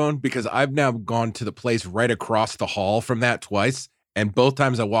Carbone? Because I've now gone to the place right across the hall from that twice. And both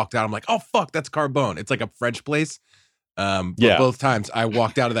times I walked out, I'm like, oh, fuck, that's Carbone. It's like a French place. But both times I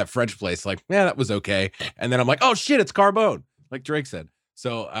walked out of that French place like, yeah, that was okay. And then I'm like, oh, shit, it's Carbone, like Drake said.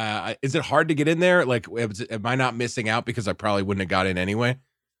 So is it hard to get in there? Like, am I not missing out because I probably wouldn't have got in anyway?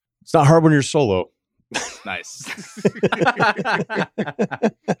 It's not hard when you're solo. Nice.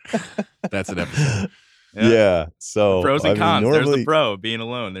 That's an episode. Yeah. So pros and cons. Normally, there's the pro of being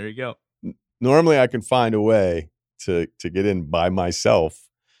alone. There you go. Normally I can find a way to get in by myself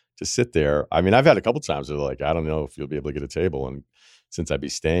to sit there. I mean, I've had a couple times where like, I don't know if you'll be able to get a table. And since I'd be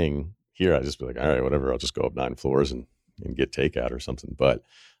staying here, I'd just be like, all right, whatever. I'll just go up 9 floors and get takeout or something. But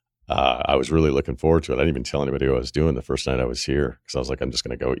I was really looking forward to it. I didn't even tell anybody what I was doing the first night I was here because I was like, I'm just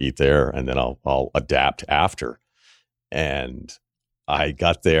going to go eat there and then I'll adapt after. And I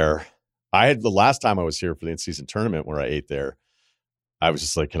got there. I had the last time I was here for the in-season tournament where I ate there. I was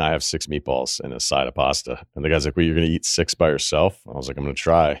just like, can I have 6 meatballs and a side of pasta? And the guy's like, well, you're going to eat 6 by yourself? I was like, I'm going to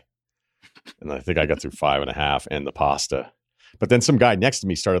try. And I think I got through 5.5 and the pasta. But then some guy next to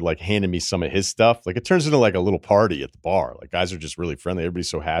me started like handing me some of his stuff. Like it turns into like a little party at the bar. Like guys are just really friendly. Everybody's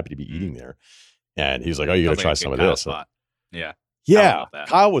so happy to be eating there. And he was like, oh, you got to try some of this. Yeah. Yeah.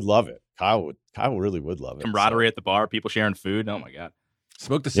 Kyle would love it. Kyle really would love it. Camaraderie at the bar, people sharing food. Oh my God.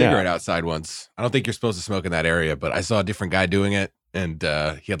 Smoked a cigarette outside once. I don't think you're supposed to smoke in that area, but I saw a different guy doing it and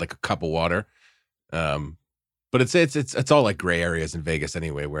he had like a cup of water. But it's all like gray areas in Vegas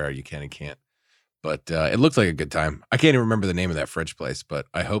anyway, where you can and can't. But it looked like a good time. I can't even remember the name of that French place, but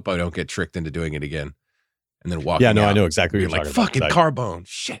I hope I don't get tricked into doing it again. And then walking out. I know exactly what you're like, talking about. Fucking Carbone.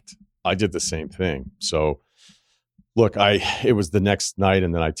 Shit. I did the same thing. So, look, it was the next night,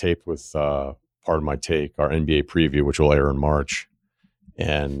 and then I taped with Pardon My Take, our NBA preview, which will air in March.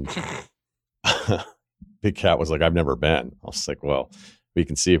 And Big Cat was like, I've never been. I was like, well, we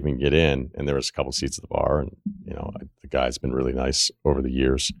can see if we can get in. And there was a couple seats at the bar, and the guy's been really nice over the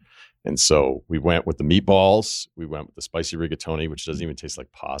years. And so we went with the meatballs. We went with the spicy rigatoni, which doesn't even taste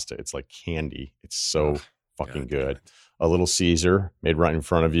like pasta. It's like candy. It's so fucking good. A Little Caesar made right in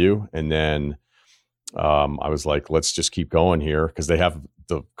front of you. And then I was like, let's just keep going here because they have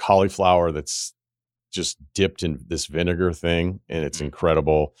the cauliflower that's just dipped in this vinegar thing. And it's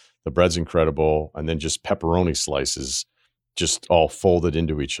incredible. The bread's incredible. And then just pepperoni slices just all folded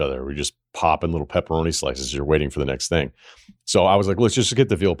into each other. We just pop in little pepperoni slices. You're waiting for the next thing. So I was like, let's just get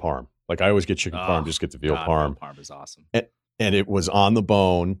the veal parm. Like I always get chicken parm, just get the veal parm. Parm is awesome. And it was on the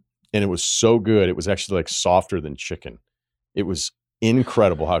bone and it was so good. It was actually like softer than chicken. It was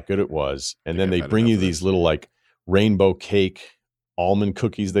incredible how good it was. And then they bring you these little like rainbow cake almond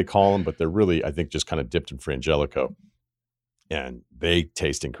cookies, they call them, but they're really, I think, just kind of dipped in Frangelico. And they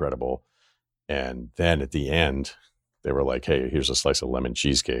taste incredible. And then at the end, they were like, hey, here's a slice of lemon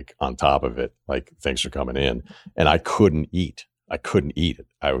cheesecake on top of it. Like, thanks for coming in. And I couldn't eat it.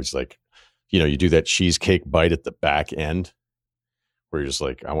 I was like, you do that cheesecake bite at the back end where you're just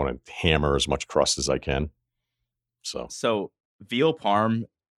like, I want to hammer as much crust as I can. So veal parm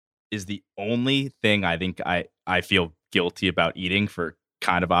is the only thing I think I feel guilty about eating for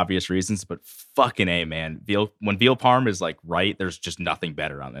kind of obvious reasons, but fucking A, man. When veal parm is like right, there's just nothing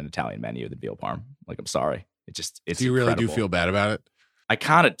better on an Italian menu than veal parm. Like, I'm sorry. It's Do you really do incredible. feel bad about it? I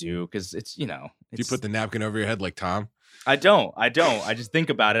kind of do, because it's, Do you put the napkin over your head like Tom? I don't. I just think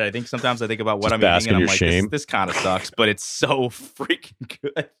about it. Sometimes I think about what Just I'm bask eating, in and I'm your like, shame. this kind of sucks, but it's so freaking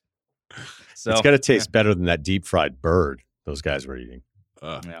good. So It's got to taste better than that deep fried bird those guys were eating.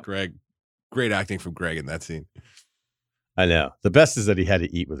 Yeah. Greg, great acting from Greg in that scene. I know. The best is that he had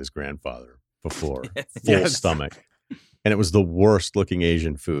to eat with his grandfather before, full Yes. stomach. And it was the worst looking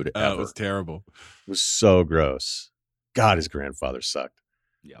Asian food ever. It was terrible. It was so gross. God, his grandfather sucked.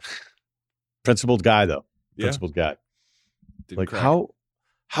 Yep. Principled guy, though. Yeah. Principled guy. Didn't Like, crack.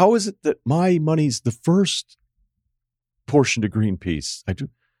 how is it that my money's the first portion to Greenpeace?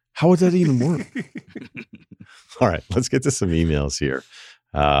 How would that even work? All right, let's get to some emails here.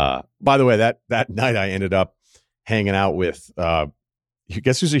 By the way, that night I ended up hanging out with,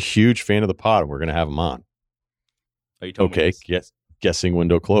 guess who's a huge fan of the pod? We're going to have him on. Oh, you told me Okay, this. yes. Guessing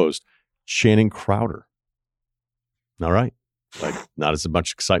window closed. Channing Crowder. All right. Like, not as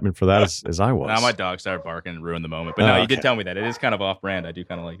much excitement for that as I was. Now my dog started barking and ruined the moment. But no, you did Okay. tell me that. It is kind of off brand. I do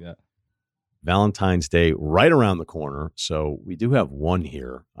kind of like that. Valentine's Day right around the corner. So we do have one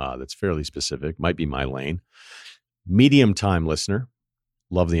here that's fairly specific. Might be my lane. Medium time listener.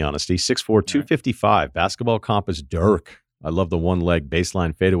 Love the honesty. 6'4", 255. Basketball comp is Dirk. I love the one leg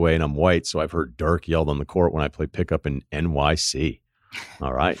baseline fadeaway, and I'm white, so I've heard Dirk yelled on the court when I play pickup in NYC.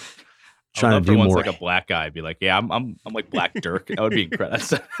 All right. I'd love to for do once more. like a black guy be like, yeah, I'm like Black Dirk. That would be incredible.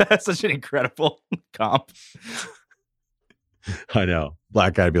 That's such an incredible comp. I know.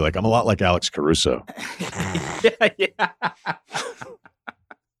 Black guy would be like, I'm a lot like Alex Caruso. yeah.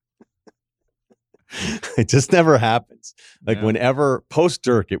 It just never happens. Like Yeah. whenever post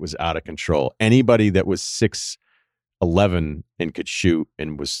Dirk, it was out of control. Anybody that was 6'11" and could shoot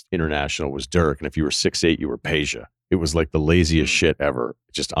and was international was Dirk. And if you were 6'8", you were Peja. It was like the laziest shit ever,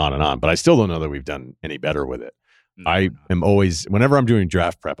 just on and on. But I still don't know that we've done any better with it. I am always, whenever I'm doing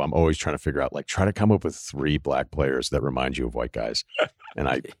draft prep, I'm always trying to figure out, like, try to come up with 3 black players that remind you of white guys. And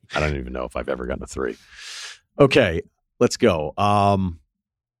I don't even know if I've ever gotten a 3. Okay, let's go. I'm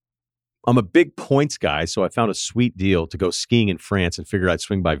a big points guy, so I found a sweet deal to go skiing in France and figured I'd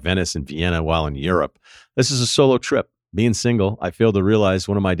swing by Venice and Vienna while in Europe. This is a solo trip. Being single, I failed to realize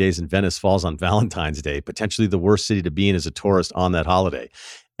one of my days in Venice falls on Valentine's Day, potentially the worst city to be in as a tourist on that holiday.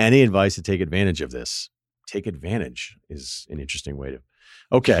 Any advice to take advantage of this? Take advantage is an interesting way to.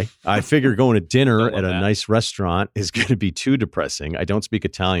 Okay, I figure going to dinner at a nice restaurant is going to be too depressing. I don't speak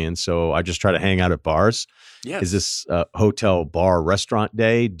Italian, so I just try to hang out at bars. Yes. Is this hotel, bar, restaurant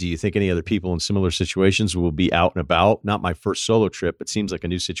day? Do you think any other people in similar situations will be out and about? Not my first solo trip, but seems like a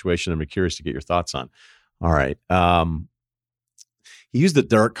new situation. I'm curious to get your thoughts on. All right. He used the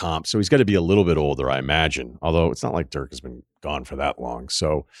Dirk comp, so he's got to be a little bit older, I imagine. Although it's not like Dirk has been gone for that long.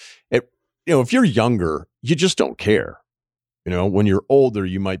 So, if you're younger, you just don't care. When you're older,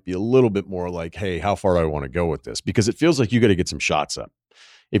 you might be a little bit more like, hey, how far do I want to go with this? Because it feels like you got to get some shots up.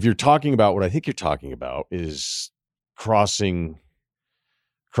 If you're talking about what I think you're talking about is crossing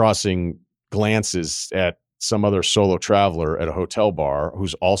glances at some other solo traveler at a hotel bar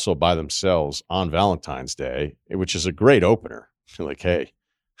who's also by themselves on Valentine's Day, which is a great opener. You're like, hey,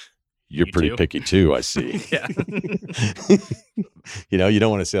 you're Me pretty too. picky too, I see. Yeah. You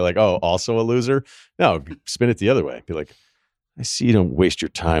don't want to say like, oh, also a loser. No, spin it the other way. Be like, I see you don't waste your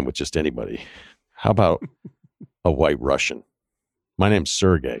time with just anybody. How about a white Russian? My name's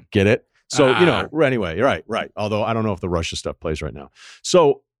Sergey. Get it? So, anyway, right. Although I don't know if the Russia stuff plays right now.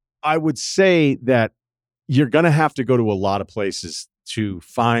 So I would say that you're going to have to go to a lot of places to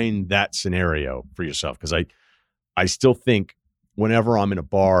find that scenario for yourself. Because I still think whenever I'm in a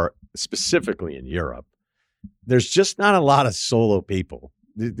bar, specifically in Europe, there's just not a lot of solo people.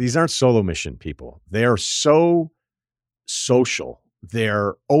 These aren't solo mission people. They're so social.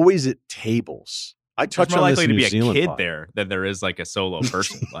 They're always at tables. I touch It's more on this likely in to New be a Zealand kid pod. there than there is like a solo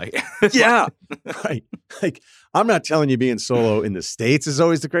person. Like, Yeah, right. Like, I'm not telling you being solo in the States is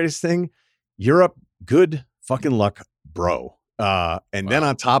always the greatest thing. Europe, good fucking luck, bro. And then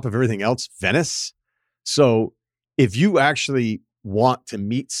on top of everything else, Venice. So if you actually want to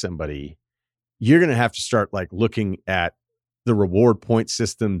meet somebody, you're going to have to start like looking at the reward point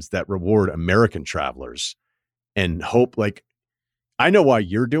systems that reward American travelers and hope, like, I know why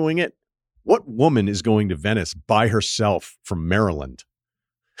you're doing it. What woman is going to Venice by herself from Maryland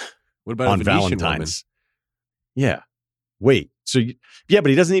What about on a Venetian Valentine's? Yeah. wait, but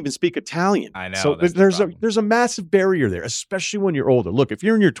he doesn't even speak Italian. I know. So there's a massive barrier there, especially when you're older. Look, if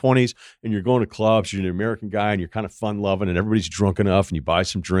you're in your 20s and you're going to clubs, you're an American guy and you're kind of fun loving and everybody's drunk enough and you buy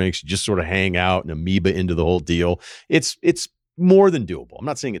some drinks, you just sort of hang out and amoeba into the whole deal. It's more than doable. I'm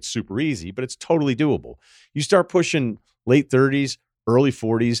not saying it's super easy, but it's totally doable. You start pushing late 30s, early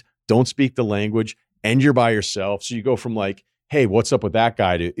 40s, don't speak the language, and you're by yourself. So you go from like, hey, what's up with that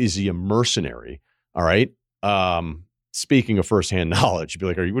guy to, is he a mercenary? All right. Speaking of firsthand knowledge, you'd be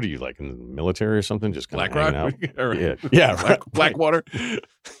like, what are you like in the military or something? Just kind of hanging out? Yeah. Blackwater.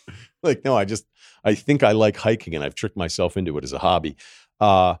 Like, no, I think I like hiking and I've tricked myself into it as a hobby.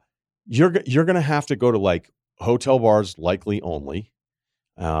 You're going to have to go to like hotel bars, likely only,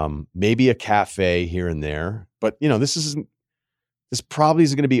 maybe a cafe here and there. But this probably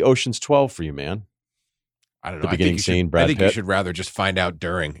isn't going to be Ocean's 12 for you, man. I don't know. The beginning scene, Brad Pitt. You should rather just find out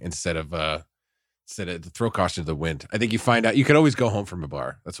during instead of throw caution to the wind. I think you find out. You could always go home from a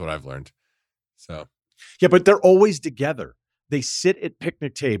bar. That's what I've learned. So, yeah, but they're always together. They sit at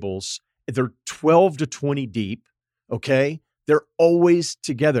picnic tables. They're 12 to 20 deep. Okay, they're always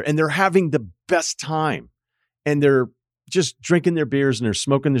together, and they're having the best time. And they're just drinking their beers and they're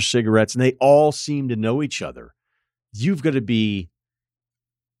smoking their cigarettes, and they all seem to know each other. You've got to be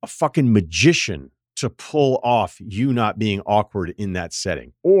a fucking magician to pull off you not being awkward in that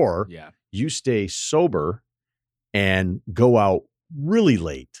setting. Or you stay sober and go out really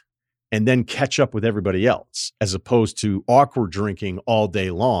late and then catch up with everybody else, as opposed to awkward drinking all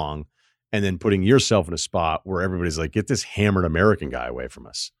day long and then putting yourself in a spot where everybody's like, get this hammered American guy away from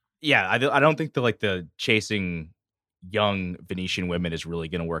us. Yeah, I don't think the chasing young Venetian women is really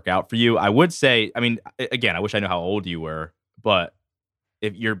going to work out for you. I would say, I mean, again, I wish I knew how old you were, but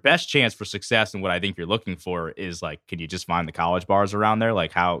if your best chance for success and what I think you're looking for is like, can you just find the college bars around there?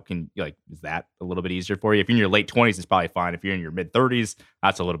 Like, is that a little bit easier for you? If you're in your late 20s, it's probably fine. If you're in your mid 30s,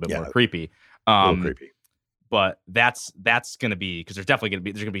 that's a little bit more creepy. A little creepy. But that's going to be, because there's going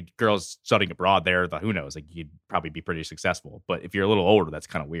to be girls studying abroad there. Who knows? Like, you'd probably be pretty successful. But if you're a little older, that's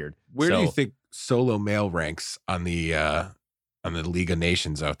kind of weird. Where do you think solo male ranks on the League of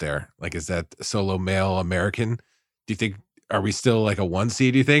Nations out there? Like, is that solo male American? Do you think, are we still like a 1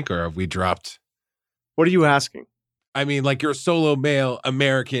 seed, do you think, or have we dropped? What are you asking? I mean, like, you're a solo male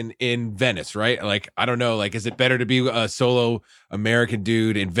American in Venice, right? Like, I don't know. Like, is it better to be a solo American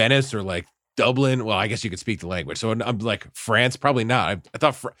dude in Venice or like Dublin? Well, I guess you could speak the language. So I'm like, France, probably not. I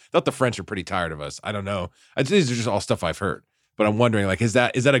thought the French are pretty tired of us. I don't know. These are just all stuff I've heard. But I'm wondering, like, is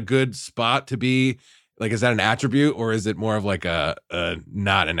that a good spot to be? Like, is that an attribute, or is it more of like a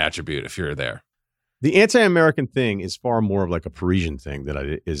not an attribute if you're there? The anti-American thing is far more of like a Parisian thing than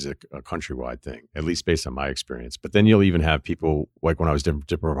it is a countrywide thing, at least based on my experience. But then you'll even have people, like when I was in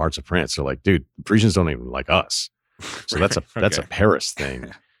different parts of France, they're like, dude, the Parisians don't even like us. So that's a Paris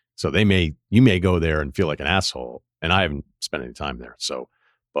thing. So you may go there and feel like an asshole. And I haven't spent any time there. So,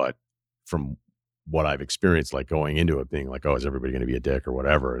 but from what I've experienced, like going into it being like, oh, is everybody going to be a dick or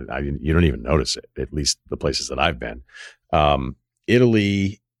whatever? You don't even notice it, at least the places that I've been.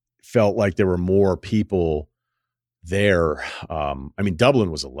 Italy felt like there were more people there. I mean,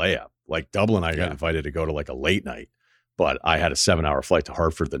 Dublin was a layup. Like Dublin, I got invited to go to like a late night, but I had a 7-hour flight to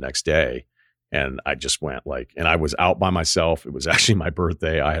Hartford the next day. And I just went and I was out by myself. It was actually my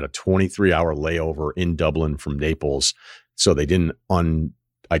birthday. I had a 23-hour layover in Dublin from Naples. So they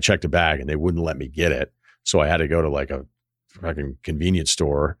I checked a bag and they wouldn't let me get it. So I had to go to like a fucking convenience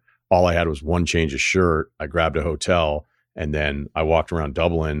store. All I had was one change of shirt. I grabbed a hotel. And then I walked around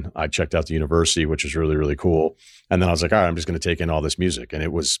Dublin. I checked out the university, which was really, really cool. And then I was like, all right, I'm just going to take in all this music. And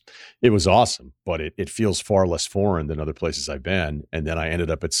it was awesome, but it feels far less foreign than other places I've been. And then I ended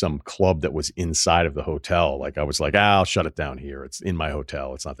up at some club that was inside of the hotel. Like I was like, I'll shut it down here. It's in my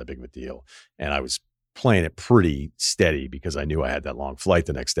hotel. It's not that big of a deal. And I was playing it pretty steady because I knew I had that long flight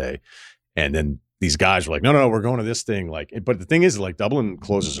the next day. And then these guys were like, no, we're going to this thing. Like, but the thing is, like, Dublin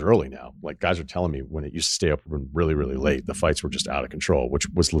closes early now. Like, guys are telling me when it used to stay up really, really late, the fights were just out of control, which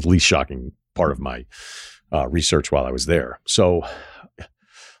was the least shocking part of my research while I was there. So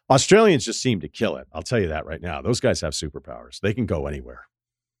Australians just seem to kill it. I'll tell you that right now. Those guys have superpowers. They can go anywhere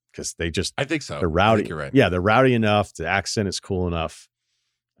because they just, I think so. They're rowdy. I think you're right. Yeah, they're rowdy enough. The accent is cool enough.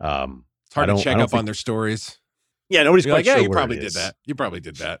 It's hard to check up on their stories. Yeah, nobody's quite sure. You probably did that. You probably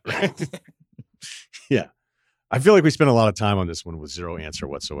did that. Right? Yeah. I feel like we spent a lot of time on this one with zero answer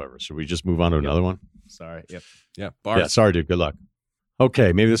whatsoever. Should we just move on to another one? Sorry. Yep. Yeah. Bars. Yeah. Sorry, dude. Good luck.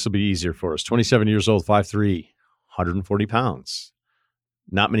 Okay. Maybe this will be easier for us. 27 years old, 5'3", 140 pounds.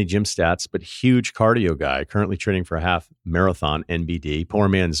 Not many gym stats, but huge cardio guy. Currently training for a half marathon NBD. Poor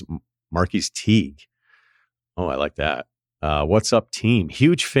man's Marquis Teague. Oh, I like that. What's up, team?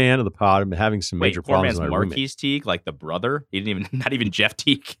 Huge fan of the pod. I've been having some major problems with my roommate. Marquise Teague, like the brother. He didn't even, not even Jeff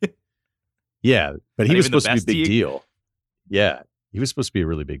Teague. Yeah, but he was supposed to be a big Teague? deal. Yeah, he was supposed to be a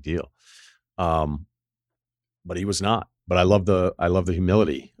really big deal. But he was not. But I love the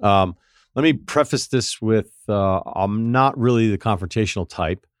humility. Let me preface this with I'm not really the confrontational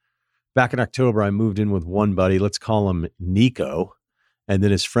type. Back in October, I moved in with one buddy. Let's call him Nico. And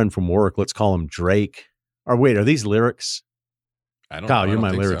then his friend from work, let's call him Drake. Or wait, are these lyrics? I don't Kyle, know. you're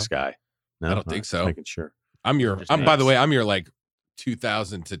my lyrics guy. No, I don't think so. Making sure. By the way, I'm your like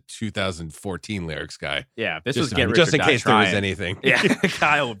 2000 to 2014 lyrics guy. Yeah, this just, was Get Rich just or in Die case Trying. there was anything. Yeah,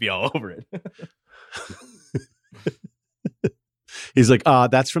 Kyle would be all over it. He's like,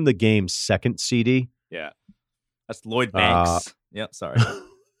 that's from the game's second CD. Yeah, that's Lloyd Banks. Yep, sorry.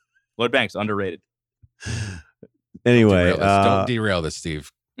 Lloyd Banks, underrated. Anyway, don't derail this,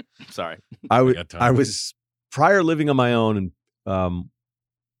 Steve. Sorry. I was prior living on my own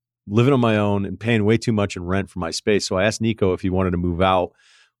and paying way too much in rent for my space. So I asked Nico if he wanted to move out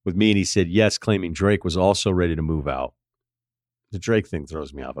with me, and he said yes, claiming Drake was also ready to move out. The Drake thing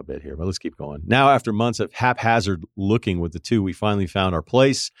throws me off a bit here, but let's keep going. Now, after months of haphazard looking with the two, we finally found our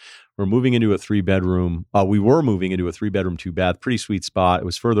place. We're moving into a 3-bedroom. We were moving into a 3-bedroom, 2-bath, pretty sweet spot. It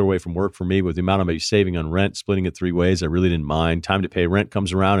was further away from work for me. With the amount I'm saving on rent, splitting it 3 ways, I really didn't mind. Time to pay rent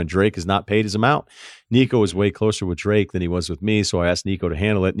comes around, and Drake has not paid his amount. Nico is way closer with Drake than he was with me, so I asked Nico to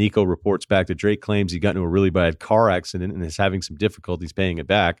handle it. Nico reports back that Drake claims he got into a really bad car accident and is having some difficulties paying it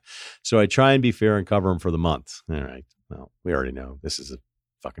back. So I try and be fair and cover him for the month. All right. Well, we already know this is a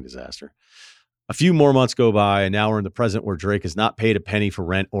fucking disaster. A few more months go by, and now we're in the present where Drake has not paid a penny for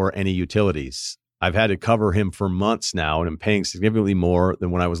rent or any utilities. I've had to cover him for months now, and I'm paying significantly more than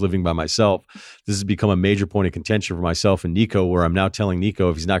when I was living by myself. This has become a major point of contention for myself and Nico, where I'm now telling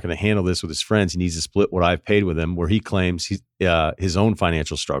Nico if he's not going to handle this with his friends, he needs to split what I've paid with him, where he claims his own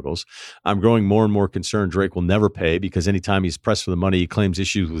financial struggles. I'm growing more and more concerned Drake will never pay, because anytime he's pressed for the money, he claims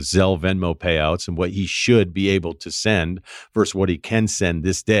issues with Zelle, Venmo payouts and what he should be able to send versus what he can send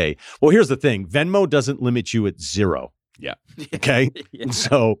this day. Well, here's the thing. Venmo doesn't limit you at 0. Yeah. Okay? Yeah.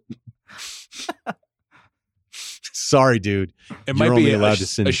 So... Sorry, dude. It might be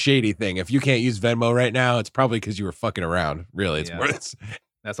a shady thing. If you can't use Venmo right now, it's probably because you were fucking around. Really, it's worse.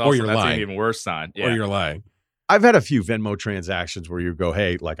 That's also an even worse sign. Yeah. Or you're lying. I've had a few Venmo transactions where you go,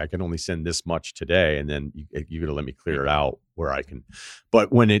 hey, like I can only send this much today, and then you're going to let me clear it out where I can.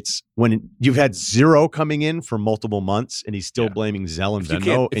 But when you've had 0 coming in for multiple months and he's still blaming Zelle and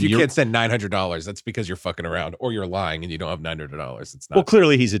Venmo. If you can't send $900, that's because you're fucking around or you're lying and you don't have $900. It's not. Well,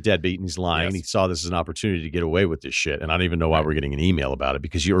 clearly he's a deadbeat and he's lying. Yes. And he saw this as an opportunity to get away with this shit. And I don't even know why we're getting an email about it,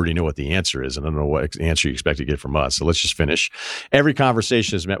 because you already know what the answer is. And I don't know what answer you expect to get from us. So let's just finish. Every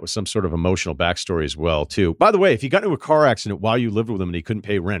conversation is met with some sort of emotional backstory as well, too. By the way, if you got into a car accident while you lived with him and he couldn't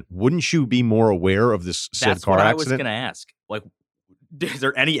pay rent, wouldn't you be more aware of this said car accident? That's what I was going to ask. Like, is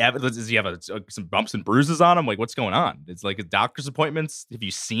there any evidence? Does he have some bumps and bruises on him? Like, what's going on? It's like his doctor's appointments. Have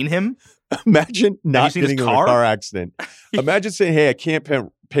you seen him? Imagine not getting in a car accident. Imagine saying, hey, I can't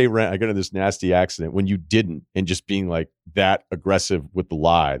pay rent. I got in this nasty accident when you didn't, and just being like that aggressive with the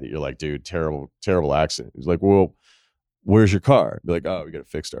lie that you're like, dude, terrible, terrible accident. He's like, well, where's your car? Be like, oh, we got it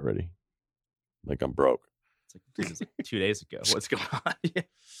fixed already. Like, I'm broke. It's like, this is like 2 days ago. What's going on?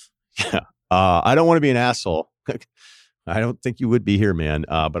 Yeah. I don't want to be an asshole. I don't think you would be here, man.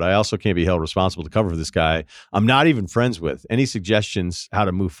 But I also can't be held responsible to cover for this guy I'm not even friends with. Any suggestions how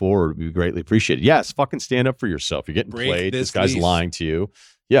to move forward would be greatly appreciated. Yes, fucking stand up for yourself. You're getting played. This guy's lying to you.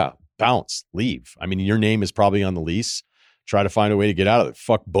 Yeah, bounce, leave. I mean, your name is probably on the lease. Try to find a way to get out of it.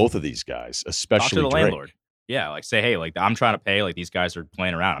 Fuck both of these guys, especially talk to the Drake. landlord. Yeah, like say, hey, like I'm trying to pay. Like these guys are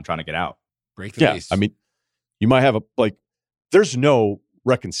playing around. I'm trying to get out. Break the lease. I mean, you might have there's no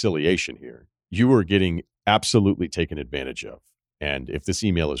reconciliation here. You are getting absolutely taken advantage of. And if this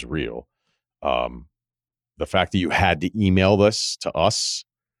email is real, the fact that you had to email this to us,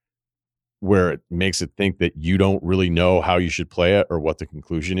 where it makes it think that you don't really know how you should play it or what the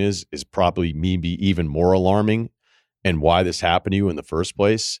conclusion is probably maybe even more alarming, and why this happened to you in the first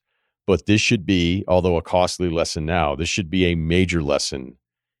place. But this should be, although a costly lesson now, this should be a major lesson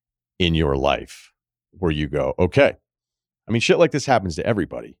in your life where you go, okay. I mean, shit like this happens to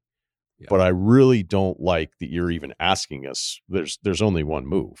everybody. Yeah. But I really don't like that you're even asking us. There's only one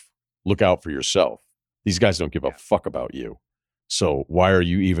move. Look out for yourself. These guys don't give a fuck about you. So why are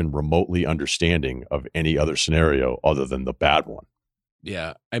you even remotely understanding of any other scenario other than the bad one?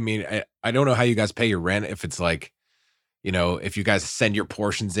 Yeah. I mean, I don't know how you guys pay your rent, if it's like, you know, if you guys send your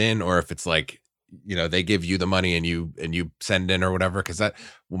portions in, or if it's like, you know, they give you the money and you send in or whatever. Cause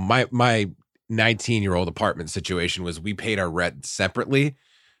my 19-year-old apartment situation was we paid our rent separately.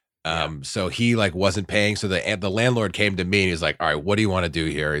 So he like wasn't paying. So the landlord came to me and he's like, all right, what do you want to do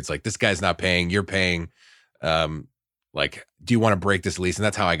here? It's like, this guy's not paying, you're paying. Like, do you want to break this lease? And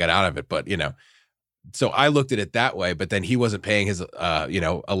that's how I got out of it. But, so I looked at it that way, but then he wasn't paying his,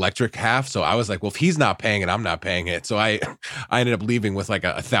 electric half. So I was like, well, if he's not paying it, I'm not paying it. So I ended up leaving with like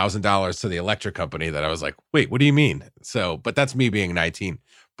 $1,000 to the electric company that I was like, wait, what do you mean? So, but that's me being 19.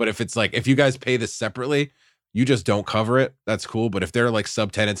 But if it's like, if you guys pay this separately, you just don't cover it, that's cool. But if they're like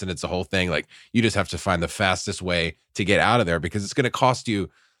subtenants and it's a whole thing, like you just have to find the fastest way to get out of there, because it's going to cost you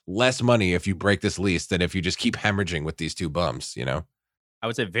less money if you break this lease than if you just keep hemorrhaging with these two bums, I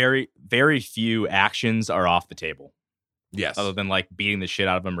would say very, very few actions are off the table. Yes. Other than like beating the shit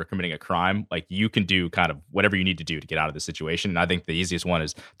out of them or committing a crime. Like you can do kind of whatever you need to do to get out of the situation. And I think the easiest one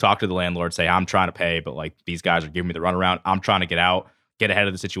is talk to the landlord, say, I'm trying to pay, but like these guys are giving me the runaround. I'm trying to get out, get ahead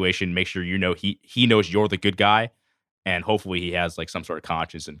of the situation, make sure he knows you're the good guy. And hopefully he has like some sort of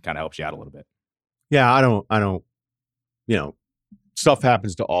conscience and kind of helps you out a little bit. Yeah, I don't, stuff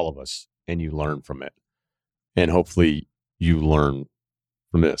happens to all of us and you learn from it. And hopefully you learn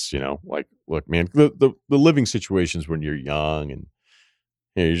from this, like, look, man, the living situations when you're young and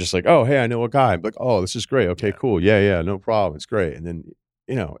you're just like, oh, hey, I know a guy. I'm like, oh, this is great. Okay, cool. Yeah, no problem. It's great. And then,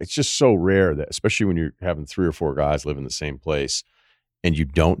 it's just so rare that, especially when you're having 3 or 4 guys live in the same place and you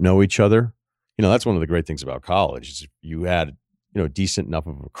don't know each other. That's one of the great things about college is you had, decent enough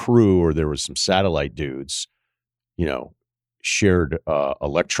of a crew, or there was some satellite dudes, shared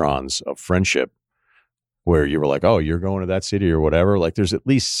electrons of friendship where you were like, oh, you're going to that city or whatever. Like there's at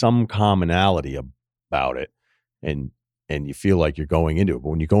least some commonality about it. And you feel like you're going into it. But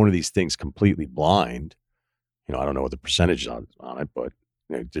when you go into these things completely blind, I don't know what the percentage is on it, but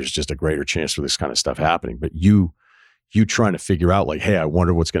there's just a greater chance for this kind of stuff happening. But you trying to figure out like, hey, I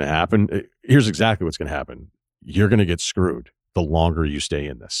wonder what's going to happen. Here's exactly what's going to happen. You're going to get screwed the longer you stay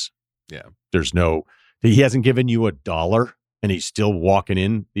in this. Yeah. He hasn't given you $1 and he's still walking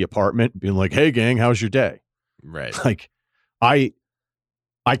in the apartment being like, hey gang, how's your day? Right. Like I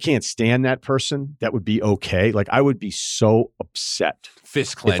can't stand that person. That would be okay. Like I would be so upset.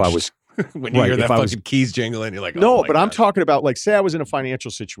 Fist clenched. If I was when you hear that fucking keys jingling, you're like, no, but I'm talking about like, say I was in a financial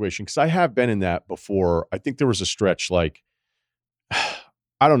situation, because I have been in that before. I think there was a stretch like,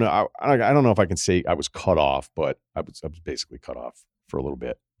 I don't know. I don't know if I can say I was cut off, but I was basically cut off for a little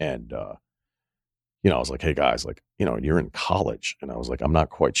bit. And, I was like, hey guys, like, you're in college. And I was like, I'm not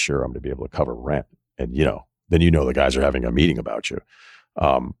quite sure I'm going to be able to cover rent. And, then the guys are having a meeting about you.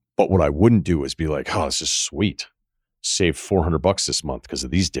 But what I wouldn't do is be like, oh, this is sweet. Save $400 this month because of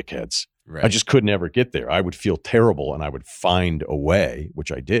these dickheads. Right. I just couldn't ever get there. I would feel terrible and I would find a way,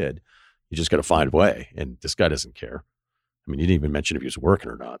 which I did. You just got to find a way. And this guy doesn't care. I mean, he didn't even mention if he was working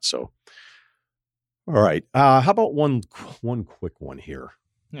or not. So, all right. How about one quick one here?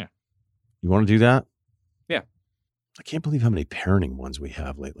 Yeah. You want to do that? Yeah. I can't believe how many parenting ones we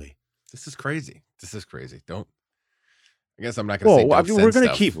have lately. This is crazy. I guess I'm not going to say we're going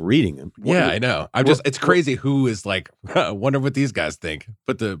to keep reading them. Yeah, I know. It's crazy who is like, I wonder what these guys think.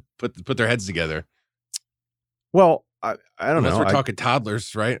 Put their heads together. Well, I don't know. Unless we're talking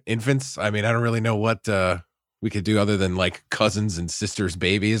toddlers, right? Infants. I mean, I don't really know what we could do other than like cousins and sisters'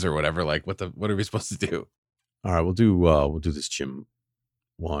 babies or whatever. Like what are we supposed to do? All right, we'll do this gym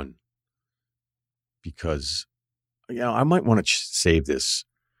one because I might want to save this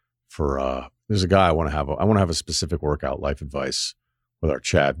for there's a guy I want to have a specific workout life advice with our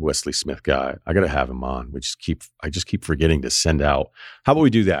Chad Wesley Smith guy. I got to have him on. I just keep forgetting to send out. How about we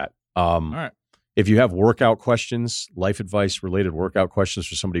do that? All right. If you have workout questions, life advice related workout questions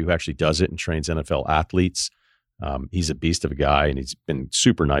for somebody who actually does it and trains NFL athletes, he's a beast of a guy, and he's been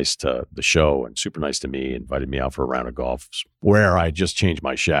super nice to the show and super nice to me. Invited me out for a round of golf where I just changed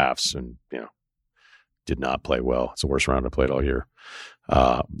my shafts and did not play well. It's the worst round I played all year.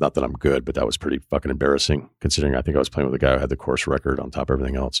 Not that I'm good, but that was pretty fucking embarrassing considering I think I was playing with a guy who had the course record on top of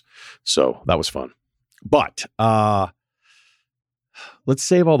everything else. So that was fun. But let's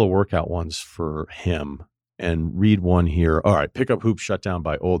save all the workout ones for him and read one here. All right. Pickup hoop shut down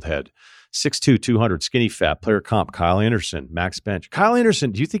by old head. 6'2", 200, skinny fat, player comp, Kyle Anderson, max bench. Kyle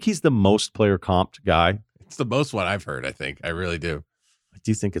Anderson, do you think he's the most player comped guy? It's the most one I've heard, I think. I really do. I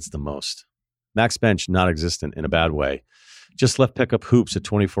do think it's the most. Max bench, not existent in a bad way. Just left pickup hoops at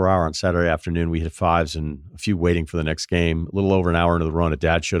 24 Hour on Saturday afternoon. We hit fives and a few waiting for the next game. A little over an hour into the run, a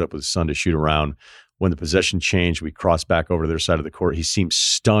dad showed up with his son to shoot around. When the possession changed, we crossed back over to their side of the court. He seemed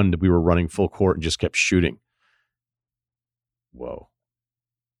stunned. We were running full court and just kept shooting. Whoa.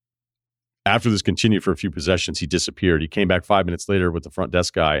 After this continued for a few possessions, he disappeared. He came back 5 minutes later with the front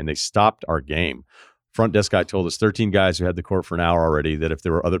desk guy, and they stopped our game. Front desk guy told us 13 guys who had the court for an hour already that if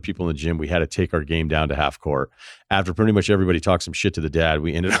there were other people in the gym, we had to take our game down to half court. After pretty much everybody talked some shit to the dad,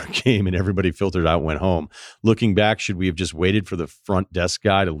 we ended our game and everybody filtered out and went home. Looking back, should we have just waited for the front desk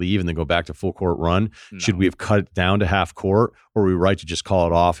guy to leave and then go back to full court run? No. Should we have cut it down to half court, or were we right to just call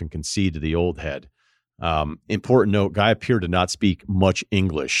it off and concede to the old head? Important note, guy appeared to not speak much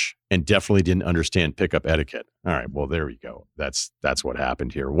English and definitely didn't understand pickup etiquette. All right, well, there we go. That's what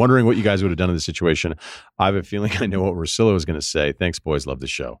happened here. Wondering what you guys would have done in this situation. I have a feeling I know what Russillo is going to say. Thanks, boys. Love the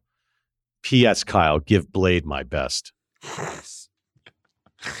show. P.S. Kyle, give Blade my best. He's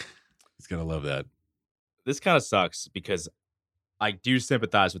going to love that. This kind of sucks because I do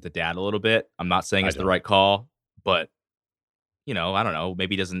sympathize with the dad a little bit. I'm not saying it's the right call, but, I don't know.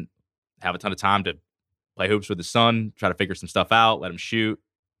 Maybe he doesn't have a ton of time to play hoops with his son, try to figure some stuff out, let him shoot,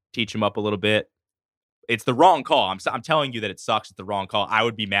 teach him up a little bit. It's the wrong call. I'm telling you that it sucks. It's the wrong call. I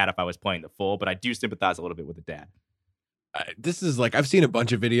would be mad if I was playing the full, but I do sympathize a little bit with the dad. This is I've seen a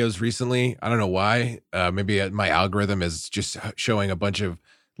bunch of videos recently. I don't know why. Maybe my algorithm is just showing a bunch of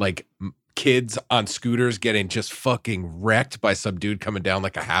kids on scooters getting just fucking wrecked by some dude coming down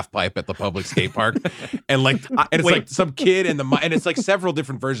like a half pipe at the public skate park. And it's some kid and it's several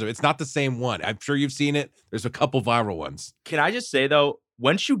different versions of it. It's not the same one. I'm sure you've seen it. There's a couple viral ones. Can I just say though,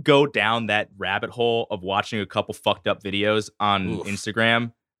 once you go down that rabbit hole of watching a couple fucked up videos on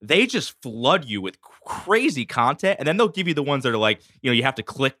Instagram, they just flood you with crazy content. And then they'll give you the ones that are you have to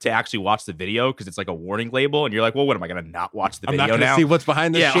click to actually watch the video because it's like a warning label. And you're like, well, what am I going to not watch the video now? I'm not going to see what's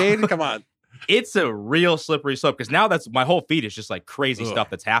behind the shade? Come on. It's a real slippery slope because now that's my whole feed is just crazy stuff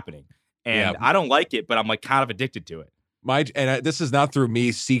that's happening. And I don't like it, but I'm kind of addicted to it. This is not through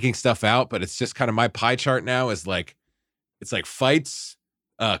me seeking stuff out, but it's just kind of my pie chart now is it's fights,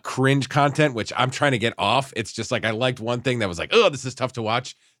 cringe content, which I'm trying to get off. It's just I liked one thing that was this is tough to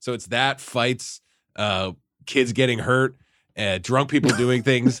watch. So it's that, fights, kids getting hurt, drunk people doing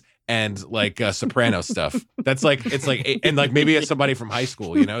things, and Soprano stuff. That's maybe it's somebody from high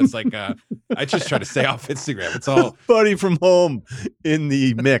school, it's I just try to stay off Instagram. It's all buddy from home in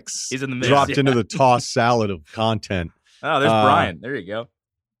the mix. He's in the mix. Dropped into the tossed salad of content. Oh, there's Brian. There you go.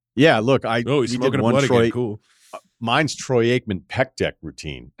 Yeah, look, he's smoking a blood again. Cool. Mine's Troy Aikman pec deck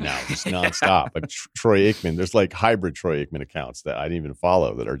routine now, just nonstop. Troy Aikman, there's hybrid Troy Aikman accounts that I didn't even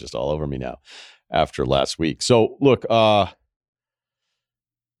follow that are just all over me now after last week. So look, I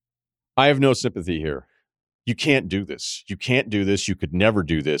have no sympathy here. You can't do this. You can't do this. You could never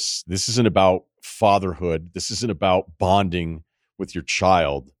do this. This isn't about fatherhood. This isn't about bonding with your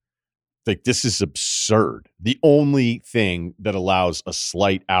child. This is absurd. The only thing that allows a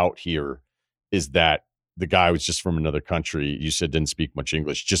slight out here is that the guy was just from another country. You said didn't speak much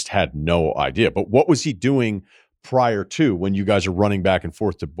English, just had no idea. But what was he doing prior to when you guys are running back and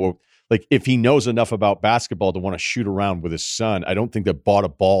forth to both? If he knows enough about basketball to want to shoot around with his son, I don't think they bought a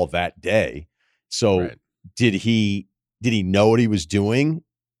ball that day. So did he know what he was doing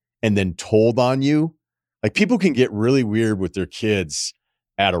and then told on you? People can get really weird with their kids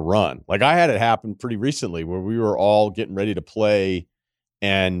at a run. I had it happen pretty recently where we were all getting ready to play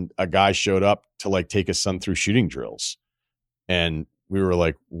and a guy showed up to take his son through shooting drills. And we were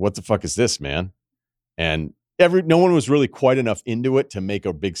like, what the fuck is this, man? And no one was really quite enough into it to make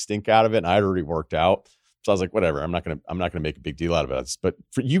a big stink out of it. And I'd already worked out. So I was like, whatever, I'm not gonna make a big deal out of it. But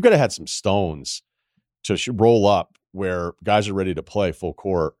you gotta have some stones to roll up where guys are ready to play full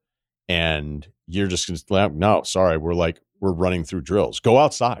court. And you're just gonna, no, sorry. We're running through drills. Go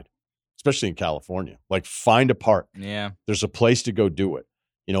outside, especially in California. Find a park. Yeah. There's a place to go do it.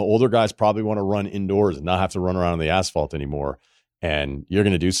 Older guys probably want to run indoors and not have to run around on the asphalt anymore. And you're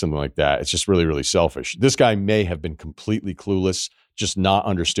going to do something like that. It's just really, really selfish. This guy may have been completely clueless, just not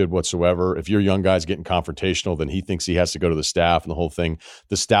understood whatsoever. If your young guy's getting confrontational, then he thinks he has to go to the staff and the whole thing.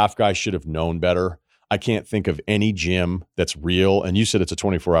 The staff guy should have known better. I can't think of any gym that's real. And you said it's a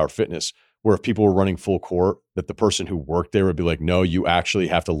 24-hour fitness where if people were running full court, that the person who worked there would be like, no, you actually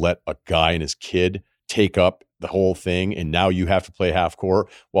have to let a guy and his kid take up the whole thing. And now you have to play half court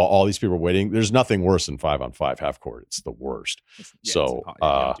while all these people are waiting. There's nothing worse than 5-on-5 half court. It's the worst. Do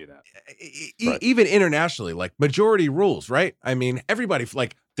that. Even internationally, majority rules, right? I mean, everybody,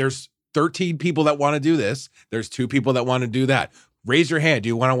 there's 13 people that want to do this. There's 2 people that want to do that. Raise your hand. Do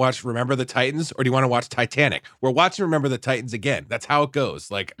you want to watch Remember the Titans or do you want to watch Titanic? We're watching Remember the Titans again. That's how it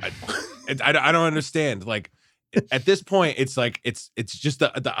goes. I don't understand. At this point, it's just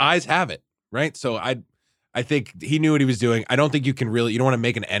the eyes have it, right? So I think he knew what he was doing. I don't think you don't want to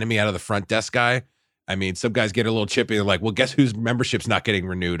make an enemy out of the front desk guy. I mean, some guys get a little chippy. They're like, well, guess whose membership's not getting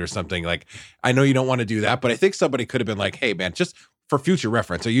renewed or something. Like, I know you don't want to do that, but I think somebody could have been like, hey, man, just for future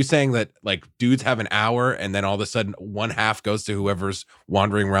reference, are you saying that like dudes have an hour and then all of a sudden one half goes to whoever's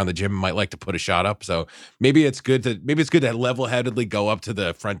wandering around the gym and might like to put a shot up? So maybe it's good to level-headedly go up to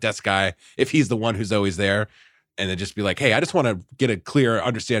the front desk guy if he's the one who's always there, and then just be like, hey, I just want to get a clear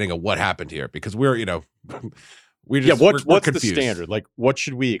understanding of what happened here, because we're, we're what's confused. the standard? Like, what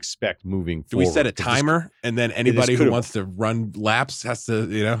should we expect moving Do forward? we set a timer, and then anybody who wants to run laps has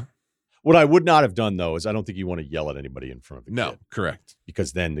to, What I would not have done, though, is I don't think you want to yell at anybody in front of the kid. No, correct.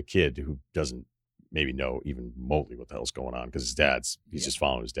 Because then the kid who doesn't maybe know even remotely what the hell's going on, because he's just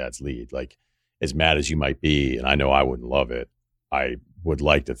following his dad's lead. Like, as mad as you might be, and I know I wouldn't love it, I would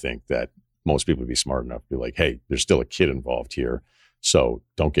like to think that most people would be smart enough to be like, hey, there's still a kid involved here, so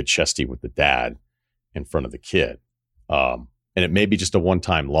don't get chesty with the dad in front of the kid. And it may be just a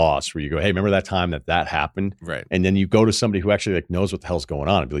one-time loss where you go, hey, remember that time that happened? Right. And then you go to somebody who actually like knows what the hell's going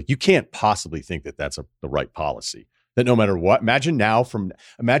on and be like, you can't possibly think that that's the right policy. That no matter what,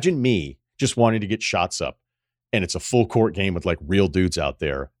 imagine me just wanting to get shots up, and it's a full court game with like real dudes out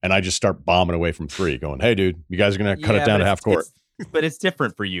there, and I just start bombing away from three going, hey, dude, you guys are going to cut it down to half court. But it's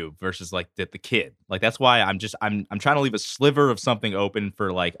different for you versus like the kid. Like, that's why I'm trying to leave a sliver of something open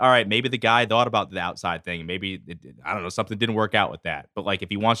for like, all right, maybe the guy thought about the outside thing. Maybe I don't know, something didn't work out with that. But like, if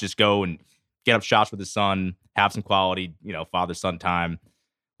he wants to just go and get up shots with his son, have some quality, father-son time,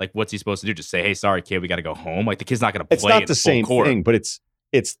 like, what's he supposed to do? Just say, hey, sorry, kid, we got to go home. Like, the kid's not going to play. It's not in the same court. thing, but it's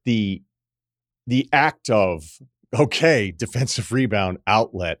the act of, okay, defensive rebound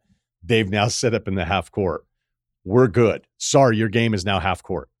outlet. They've now set up in the half court. We're good. Sorry, your game is now half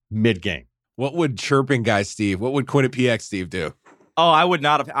court, mid game. What would chirping guy Steve? What would Quinnipiac Steve do? Oh, I would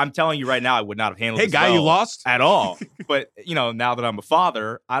not have. I'm telling you right now, I would not have handled. Hey, this guy, well you lost at all. But now that I'm a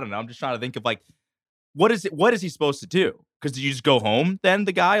father, I don't know. I'm just trying to think of like, what is he supposed to do? Because do you just go home then?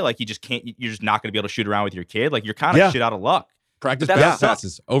 The guy, like, you just can't. You're just not going to be able to shoot around with your kid. Like, you're kind of shit out of luck. Practice bounce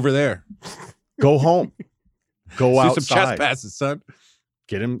passes over there. Go home. Go outside. Do some chest passes, son.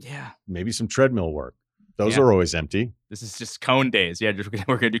 Get him. Yeah. Maybe some treadmill work. Those are always empty. This is just cone days. Yeah,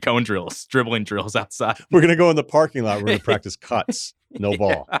 we're going to do cone drills, dribbling drills outside. We're going to go in the parking lot. We're going to practice cuts. No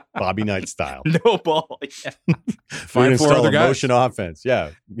ball. Bobby Knight style. No ball. Yeah. Find four other guys. Motion offense.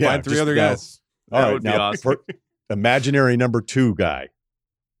 Yeah. Find three other guys. All right. Now, awesome. Imaginary number 2 guy.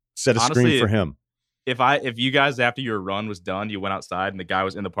 Set a screen for him. If you guys, after your run was done, you went outside and the guy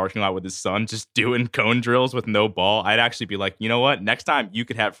was in the parking lot with his son just doing cone drills with no ball, I'd actually be like, you know what? Next time you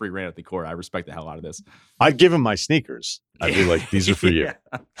could have free reign at the court. I respect the hell out of this. I'd give him my sneakers. I'd be like, these are for you.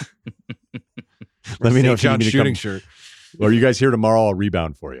 Let me know if you need me to shooting shirt. Or are you guys here tomorrow? I'll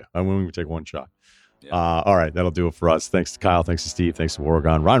rebound for you. I'm willing to take one shot. Yeah. All right. That'll do it for us. Thanks to Kyle. Thanks to Steve. Thanks to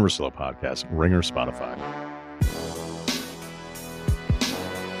Oregon. Ryan Russillo Podcast. Ringer, Spotify.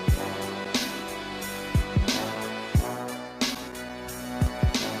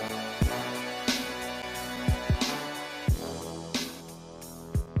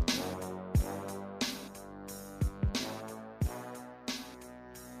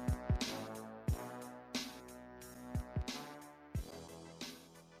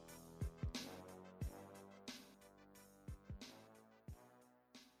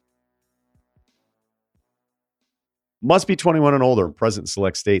 Must be 21 and older and present in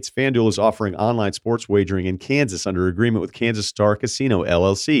select states. FanDuel is offering online sports wagering in Kansas under agreement with Kansas Star Casino,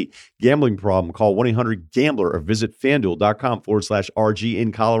 LLC. Gambling problem? Call 1-800-GAMBLER or visit FanDuel.com/RG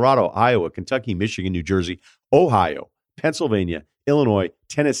in Colorado, Iowa, Kentucky, Michigan, New Jersey, Ohio, Pennsylvania, Illinois,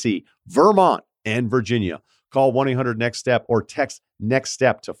 Tennessee, Vermont, and Virginia. Call 1-800-NEXT-STEP or text NEXT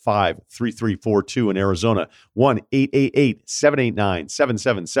STEP to 53342 in Arizona,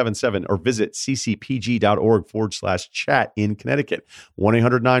 1-888-789-7777, or visit ccpg.org/chat in Connecticut,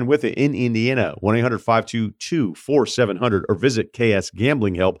 1-800-9-WITH-IT in Indiana, 1-800-522-4700, or visit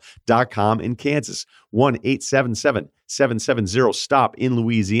ksgamblinghelp.com in Kansas, 1-877-770-STOP in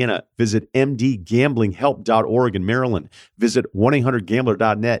Louisiana. Visit mdgamblinghelp.org in Maryland. Visit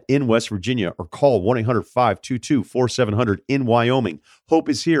 1-800-GAMBLER.net in West Virginia, or call 1-800-522-4700 in Wyoming. Hope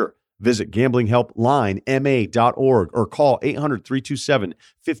is here. Visit gamblinghelplinema.org or call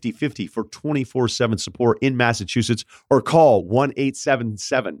 800-327-5050 for 24/7 support in Massachusetts, or call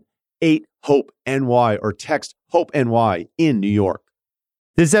 1-877-8-HOPE-NY or text HOPE-NY in New York.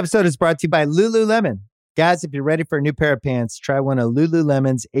 This episode is brought to you by Lululemon. Guys, if you're ready for a new pair of pants, try one of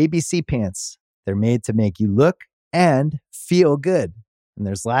Lululemon's ABC pants. They're made to make you look and feel good. And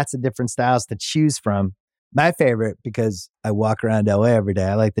there's lots of different styles to choose from. My favorite, because I walk around LA every day,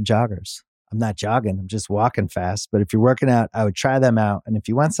 I like the joggers. I'm not jogging, I'm just walking fast. But if you're working out, I would try them out. And if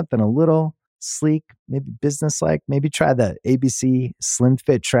you want something a little sleek, maybe business-like. Maybe try the ABC Slim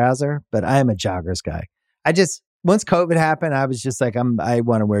Fit trouser, but I am a joggers guy. Once COVID happened, I was just like, I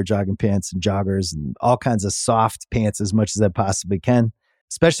want to wear jogging pants and joggers and all kinds of soft pants as much as I possibly can,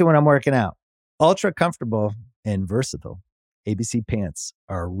 especially when I'm working out. Ultra comfortable and versatile. ABC pants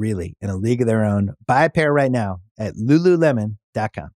are really in a league of their own. Buy a pair right now at lululemon.com.